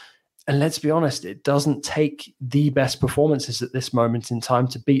performances. And let's be honest, it doesn't take the best performances at this moment in time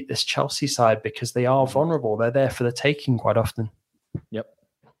to beat this Chelsea side, because they are vulnerable. They're there for the taking quite often. Yep.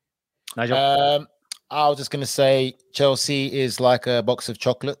 Nigel? I was just going to say Chelsea is like a box of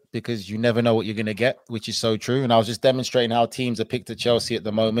chocolate, because you never know what you're going to get, which is so true. And I was just demonstrating how teams are picked at Chelsea at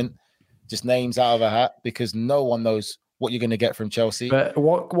the moment, just names out of a hat, because no one knows what you're going to get from Chelsea. But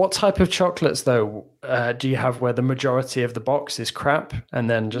what type of chocolates, though, do you have where the majority of the box is crap and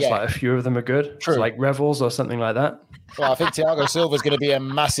then just like a few of them are good? True. So like Revels or something like that? Well, I think Thiago Silva is going to be a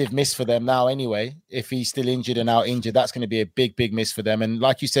massive miss for them now anyway. If he's still injured and out injured, that's going to be a big, big miss for them. And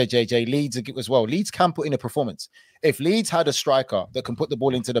like you said, JJ, Leeds as well. Leeds can put in a performance. If Leeds had a striker that can put the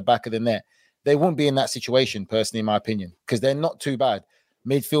ball into the back of the net, they wouldn't be in that situation, personally, in my opinion, because they're not too bad.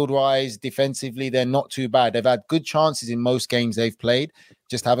 Midfield-wise, defensively, they're not too bad. They've had good chances in most games they've played,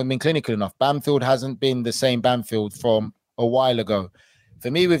 just haven't been clinical enough. Bamfield hasn't been the same Bamfield from a while ago. For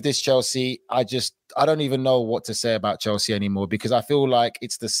me, with this Chelsea, I don't even know what to say about Chelsea anymore, because I feel like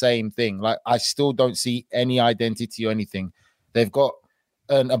it's the same thing. Like, I still don't see any identity or anything. They've got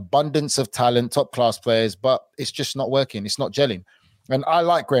an abundance of talent, top-class players, but it's just not working. It's not gelling. And I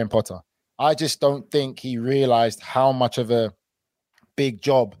like Graham Potter. I just don't think he realized how much of a big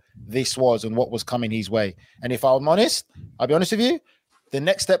job this was and what was coming his way. And if I'm honest, I'll be honest with you, the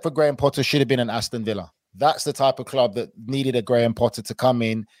next step for Graham Potter should have been an Aston Villa. That's the type of club that needed a Graham Potter to come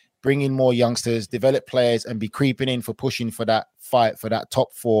in, bring in more youngsters, develop players, and be creeping in for pushing for that fight for that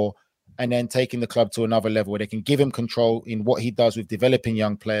top 4, and then taking the club to another level where they can give him control in what he does with developing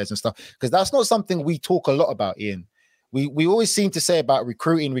young players and stuff. Because that's not something we talk a lot about, Ian. We always seem to say about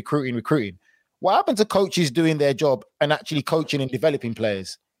recruiting. What happened to coaches doing their job and actually coaching and developing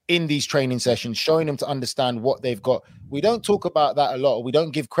players in these training sessions, showing them to understand what they've got? We don't talk about that a lot. Or we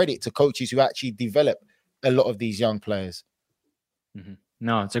don't give credit to coaches who actually develop a lot of these young players. Mm-hmm.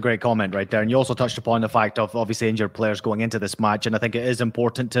 No, it's a great comment right there. And you also touched upon the fact of obviously injured players going into this match. And I think it is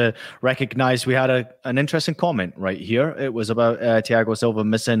important to recognize we had an interesting comment right here. It was about Thiago Silva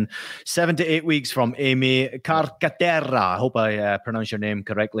missing 7 to 8 weeks from Amy Carcaterra. I hope I pronounced your name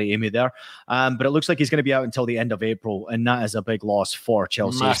correctly, Amy, there. But it looks like he's going to be out until the end of April. And that is a big loss for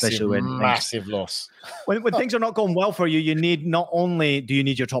Chelsea, especially when massive loss. When things are not going well for you, you need, not only do you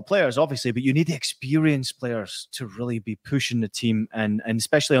need your top players, obviously, but you need the experienced players to really be pushing the team and And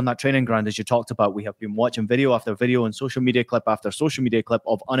especially on that training ground, as you talked about, we have been watching video after video and social media clip after social media clip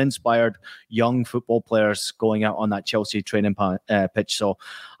of uninspired young football players going out on that Chelsea training pitch. So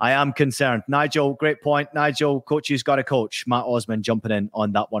I am concerned. Nigel, great point. Nigel, coaches got to coach. Matt Osman jumping in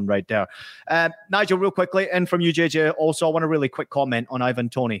on that one right there. Nigel, real quickly, in from you, JJ. Also, I want a really quick comment on Ivan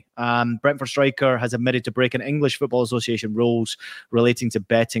Toney. Brentford striker has admitted to breaking English Football Association rules relating to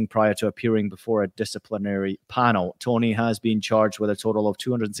betting prior to appearing before a disciplinary panel. Toney has been charged with a total of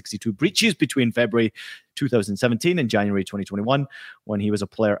 262 breaches between February 2017 and January 2021 when he was a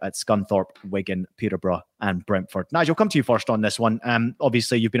player at Scunthorpe, Wigan, Peterborough and Brentford. Nigel, come to you first on this one.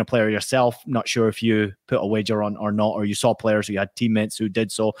 Obviously, you've been a player yourself. Not sure if you put a wager on or not, or you saw players who had teammates who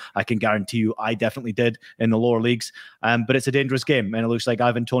did so. I can guarantee you I definitely did in the lower leagues. But it's a dangerous game, and it looks like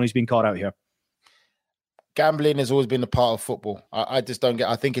Ivan Toney's been caught out here. Gambling has always been a part of football. I just don't get.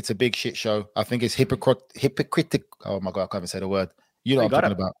 I think it's a big shit show. I think it's hypocritical. Oh my God, I can't even say the word. You know what I'm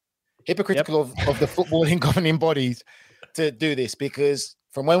talking about. Hypocritical of the footballing governing bodies to do this, because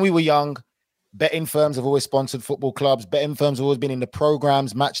from when we were young, betting firms have always sponsored football clubs. Betting firms have always been in the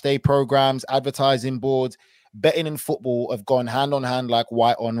programs, match day programs, advertising boards. Betting and football have gone hand on hand like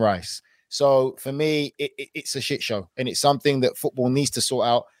white on rice. So for me, it's a shit show, and it's something that football needs to sort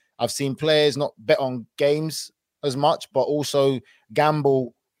out. I've seen players not bet on games as much, but also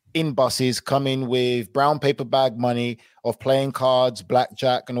gamble in buses, come in with brown paper bag money of playing cards,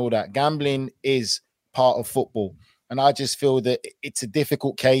 blackjack and all that. Gambling is part of football. And I just feel that it's a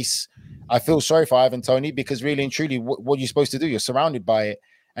difficult case. I feel sorry for Ivan Toney, because really and truly, what are you supposed to do? You're surrounded by it.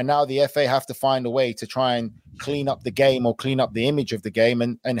 And now the FA have to find a way to try and clean up the game or clean up the image of the game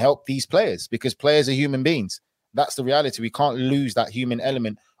and help these players, because players are human beings. That's the reality. We can't lose that human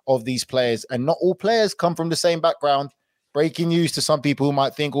element of these players. And not all players come from the same background. Breaking news to some people who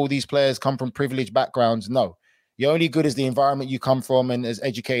might think all these players come from privileged backgrounds. No, you're only good as the environment you come from and as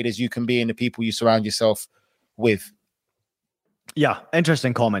educated as you can be and the people you surround yourself with. Yeah,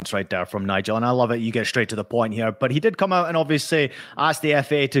 interesting comments right there from Nigel, and I love it. You get straight to the point here. But he did come out and obviously ask the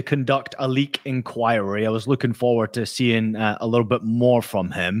FA to conduct a leak inquiry. I was looking forward to seeing a little bit more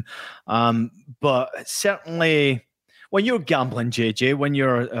from him. But certainly, when you're gambling, JJ, when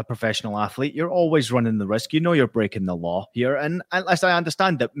you're a professional athlete, you're always running the risk. You know you're breaking the law here. And unless I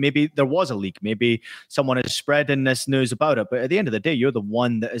understand that maybe there was a leak, maybe someone is spreading this news about it. But at the end of the day, you're the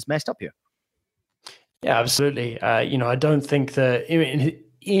one that is messed up here. Yeah, absolutely. I don't think that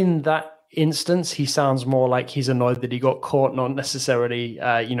in that instance, he sounds more like he's annoyed that he got caught, not necessarily,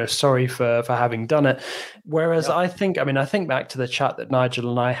 sorry for having done it. Whereas I think back to the chat that Nigel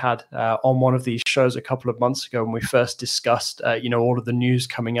and I had on one of these shows a couple of months ago when we first discussed, all of the news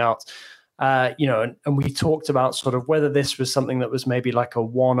coming out, and we talked about sort of whether this was something that was maybe like a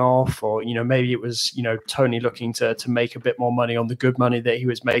one-off or, maybe it was, Toney looking to make a bit more money on the good money that he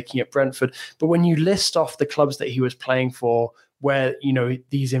was making at Brentford. But when you list off the clubs that he was playing for, where,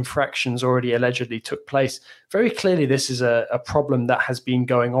 these infractions already allegedly took place, very clearly this is a problem that has been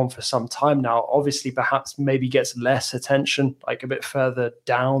going on for some time now. Obviously, perhaps maybe gets less attention, like a bit further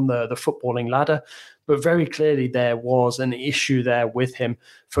down the footballing ladder. But very clearly there was an issue there with him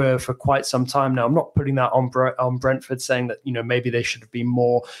for quite some time now. I'm not putting that on Brentford, saying that, maybe they should have been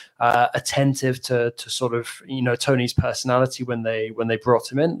more attentive to sort of, Toney's personality when they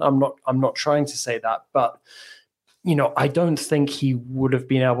brought him in. I'm not trying to say that, but I don't think he would have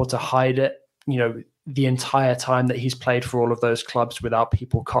been able to hide it, the entire time that he's played for all of those clubs without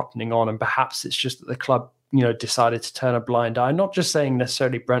people cottoning on. And perhaps it's just that the club, decided to turn a blind eye. Not just saying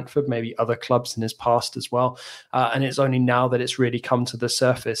necessarily Brentford, maybe other clubs in his past as well. And it's only now that it's really come to the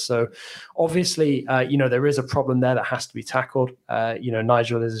surface. So obviously, there is a problem there that has to be tackled.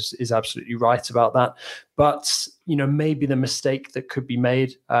 Nigel is absolutely right about that. But, maybe the mistake that could be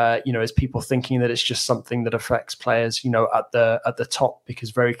made, is people thinking that it's just something that affects players, at the top,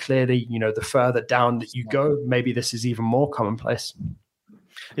 because very clearly, the further down that you go, maybe this is even more commonplace.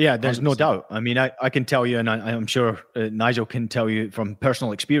 Yeah, there's 100%. No doubt. I mean, I can tell you, and I'm sure Nigel can tell you from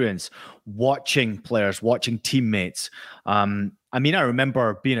personal experience, watching players, watching teammates. I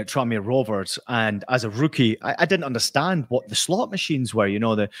remember being at Tranmere Rovers, and as a rookie, I didn't understand what the slot machines were.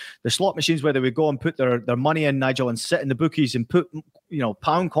 The slot machines where they would go and put their money in, Nigel, and sit in the bookies and put,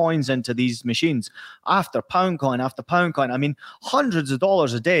 pound coins into these machines after pound coin after pound coin. I mean, hundreds of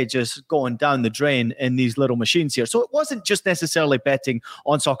dollars a day just going down the drain in these little machines here. So it wasn't just necessarily betting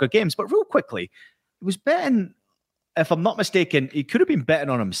on soccer games, but real quickly, it was betting. If I'm not mistaken, he could have been betting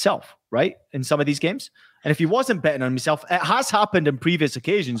on himself, right? In some of these games. And if he wasn't betting on himself, it has happened in previous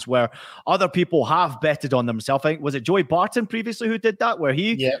occasions where other people have betted on themselves. I think, was it Joey Barton previously who did that, where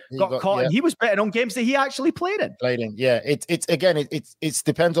he got caught and he was betting on games that he actually played in. Yeah. It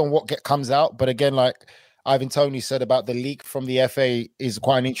depends on what comes out. But again, like Ivan Toney said about the leak from the FA is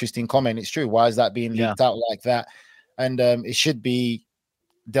quite an interesting comment. It's true. Why is that being leaked out like that? And it should be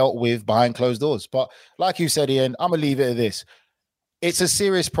dealt with behind closed doors. But like you said, Ian, I'm going to leave it at this. It's a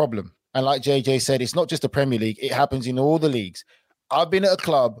serious problem. And like JJ said, it's not just the Premier League. It happens in all the leagues. I've been at a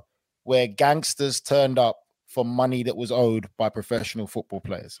club where gangsters turned up for money that was owed by professional football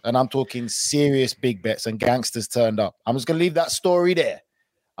players. And I'm talking serious big bets and gangsters turned up. I'm just going to leave that story there.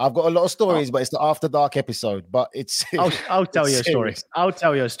 I've got a lot of stories, but it's the After Dark episode. But it's I'll tell you a story. I'll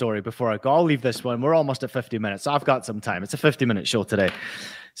tell you a story before I go. I'll leave this one. We're almost at 50 minutes. So I've got some time. It's a 50-minute show today.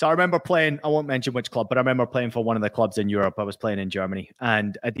 So I remember playing, I won't mention which club, but I remember playing for one of the clubs in Europe. I was playing in Germany.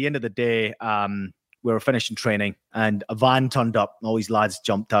 And at the end of the day, we were finishing training and a van turned up. All these lads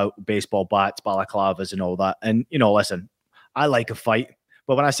jumped out, baseball bats, balaclavas and all that. And, you know, listen, I like a fight.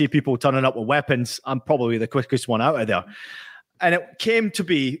 But when I see people turning up with weapons, I'm probably the quickest one out of there. And it came to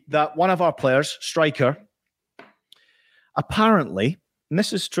be that one of our players, striker, apparently, and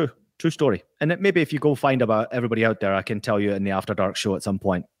this is true story. And maybe if you go find about everybody out there, I can tell you in the After Dark show at some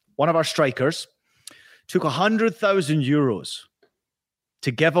point. One of our strikers took 100,000 euros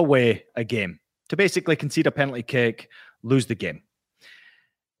to give away a game, to basically concede a penalty kick, lose the game.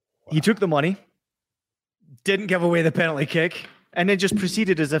 Wow. He took the money, didn't give away the penalty kick, and then just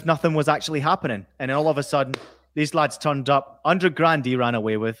proceeded as if nothing was actually happening. And then all of a sudden, these lads turned up, 100 grand he ran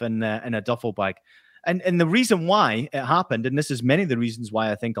away with in a duffel bag. And the reason why it happened, and this is many of the reasons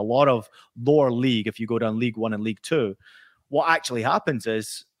why I think a lot of lower league, if you go down League One and League Two, what actually happens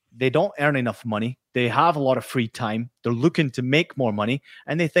is they don't earn enough money. They have a lot of free time. They're looking to make more money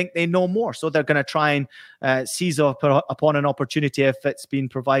and they think they know more. So they're going to try and seize upon an opportunity if it's been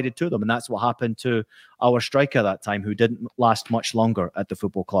provided to them. And that's what happened to our striker that time, who didn't last much longer at the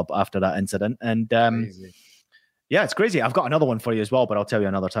football club after that incident. And yeah, it's crazy. I've got another one for you as well, but I'll tell you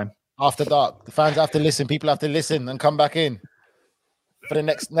another time. After Dark, the fans have to listen. People have to listen and come back in for the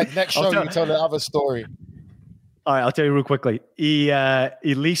next show. You tell the other story. All right, I'll tell you real quickly. He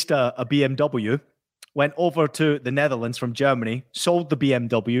leased a BMW, went over to the Netherlands from Germany, sold the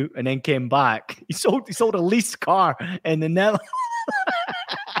BMW, and then came back. He sold a leased car in the Netherlands.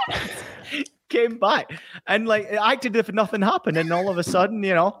 Came back and like it acted as if nothing happened, and all of a sudden,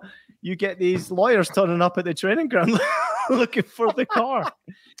 you know, you get these lawyers turning up at the training ground looking for the car.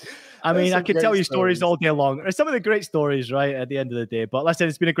 I mean, I could tell you stories all day long. There's some of the great stories, right, at the end of the day. But listen,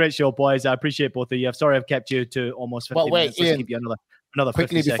 it's been a great show, boys. I appreciate both of you. I'm sorry I've kept you to almost 50 minutes. Let's keep you another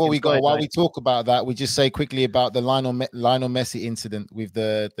quickly before we go. While we talk about that, we just say quickly about the Lionel Messi incident with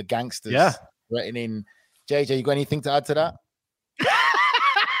the gangsters threatening. JJ, you got anything to add to that?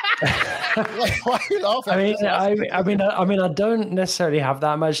 Why are you laughing? I mean, I don't necessarily have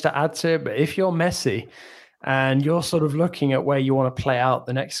that much to add to it, but if you're Messi and you're sort of looking at where you want to play out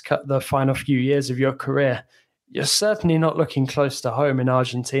the final few years of your career, you're certainly not looking close to home in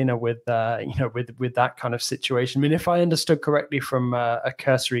Argentina with that kind of situation. I mean, if I understood correctly from a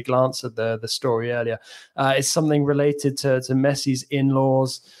cursory glance at the story earlier, it's something related to Messi's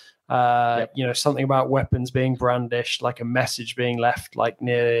in-laws. Something about weapons being brandished, like a message being left, like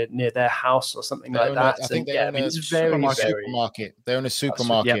near their house or something like that. I think they're in a supermarket. They're in a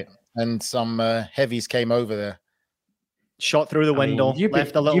supermarket, and some heavies came over there, shot through the window,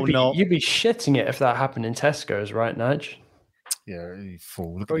 left a little note. You'd be shitting it if that happened in Tesco's, right, Nudge? Yeah, you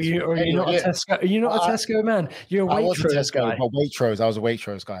fool. Are you not a Tesco? Are you not a Tesco man? You're a Waitrose guy. I was a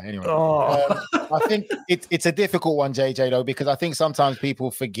Waitrose guy. Anyway, I think it's a difficult one, JJ, though, because I think sometimes people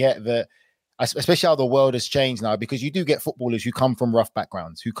forget that, especially how the world has changed now, because you do get footballers who come from rough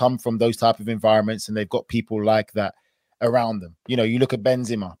backgrounds, who come from those type of environments, and they've got people like that around them. You know, you look at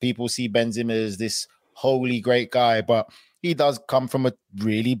Benzema. People see Benzema as this holy great guy, but he does come from a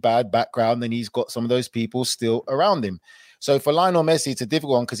really bad background, and he's got some of those people still around him. So for Lionel Messi, it's a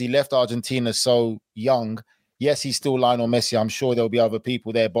difficult one because he left Argentina so young. Yes, he's still Lionel Messi. I'm sure there'll be other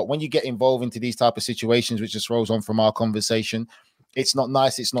people there. But when you get involved into these type of situations, which just rolls on from our conversation, it's not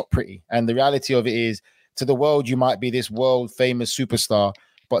nice. It's not pretty. And the reality of it is, to the world, you might be this world famous superstar,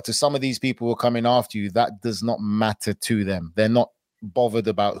 but to some of these people who are coming after you, that does not matter to them. They're not bothered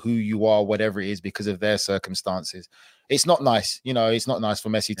about who you are, whatever it is, because of their circumstances. It's not nice. You know, it's not nice for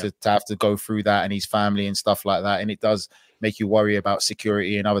Messi to have to go through that, and his family and stuff like that. And it does make you worry about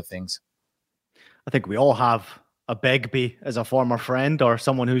security and other things. I think we all have a Begbie as a former friend, or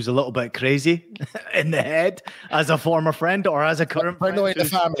someone who's a little bit crazy in the head as a former friend or as a current friend or in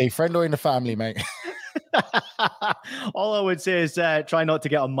the family, mate. All I would say is try not to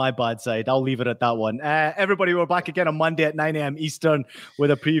get on my bad side. I'll leave it at that one. Everybody, we're back again on Monday at 9 a.m. Eastern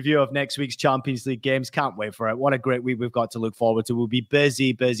with a preview of next week's Champions League games. Can't wait for it. What a great week we've got to look forward to. We'll be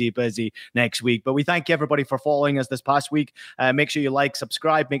busy next week. But we thank everybody for following us this past week. Make sure you like,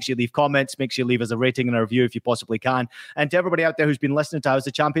 subscribe, make sure you leave comments, make sure you leave us a rating and a review if you possibly can. And to everybody out there who's been listening to How's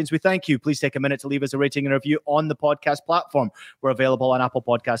the Champions, we thank you. Please take a minute to leave us a rating and a review on the podcast platform. We're available on Apple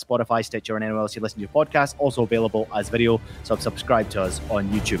Podcasts, Spotify, Stitcher, and anywhere else you listen to your podcast. Also available as video, so subscribe to us on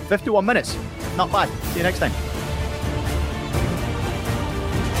YouTube. 51 minutes, not bad. See you next time.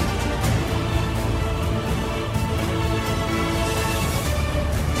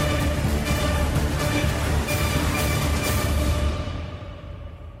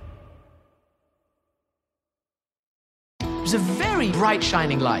 It was a very bright,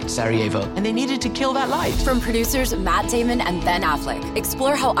 shining light, Sarajevo, and they needed to kill that light. From producers Matt Damon and Ben Affleck,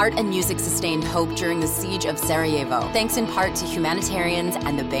 explore how art and music sustained hope during the siege of Sarajevo, thanks in part to humanitarians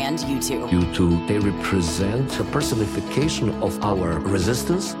and the band U2. U2, they represent a personification of our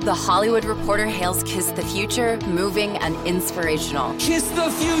resistance. The Hollywood Reporter hails Kiss the Future, moving and inspirational. Kiss the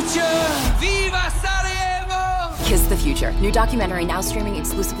future! Viva Sarajevo! Kiss the Future, new documentary now streaming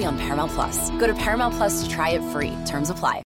exclusively on Paramount+. Go to Paramount+ to try it free. Terms apply.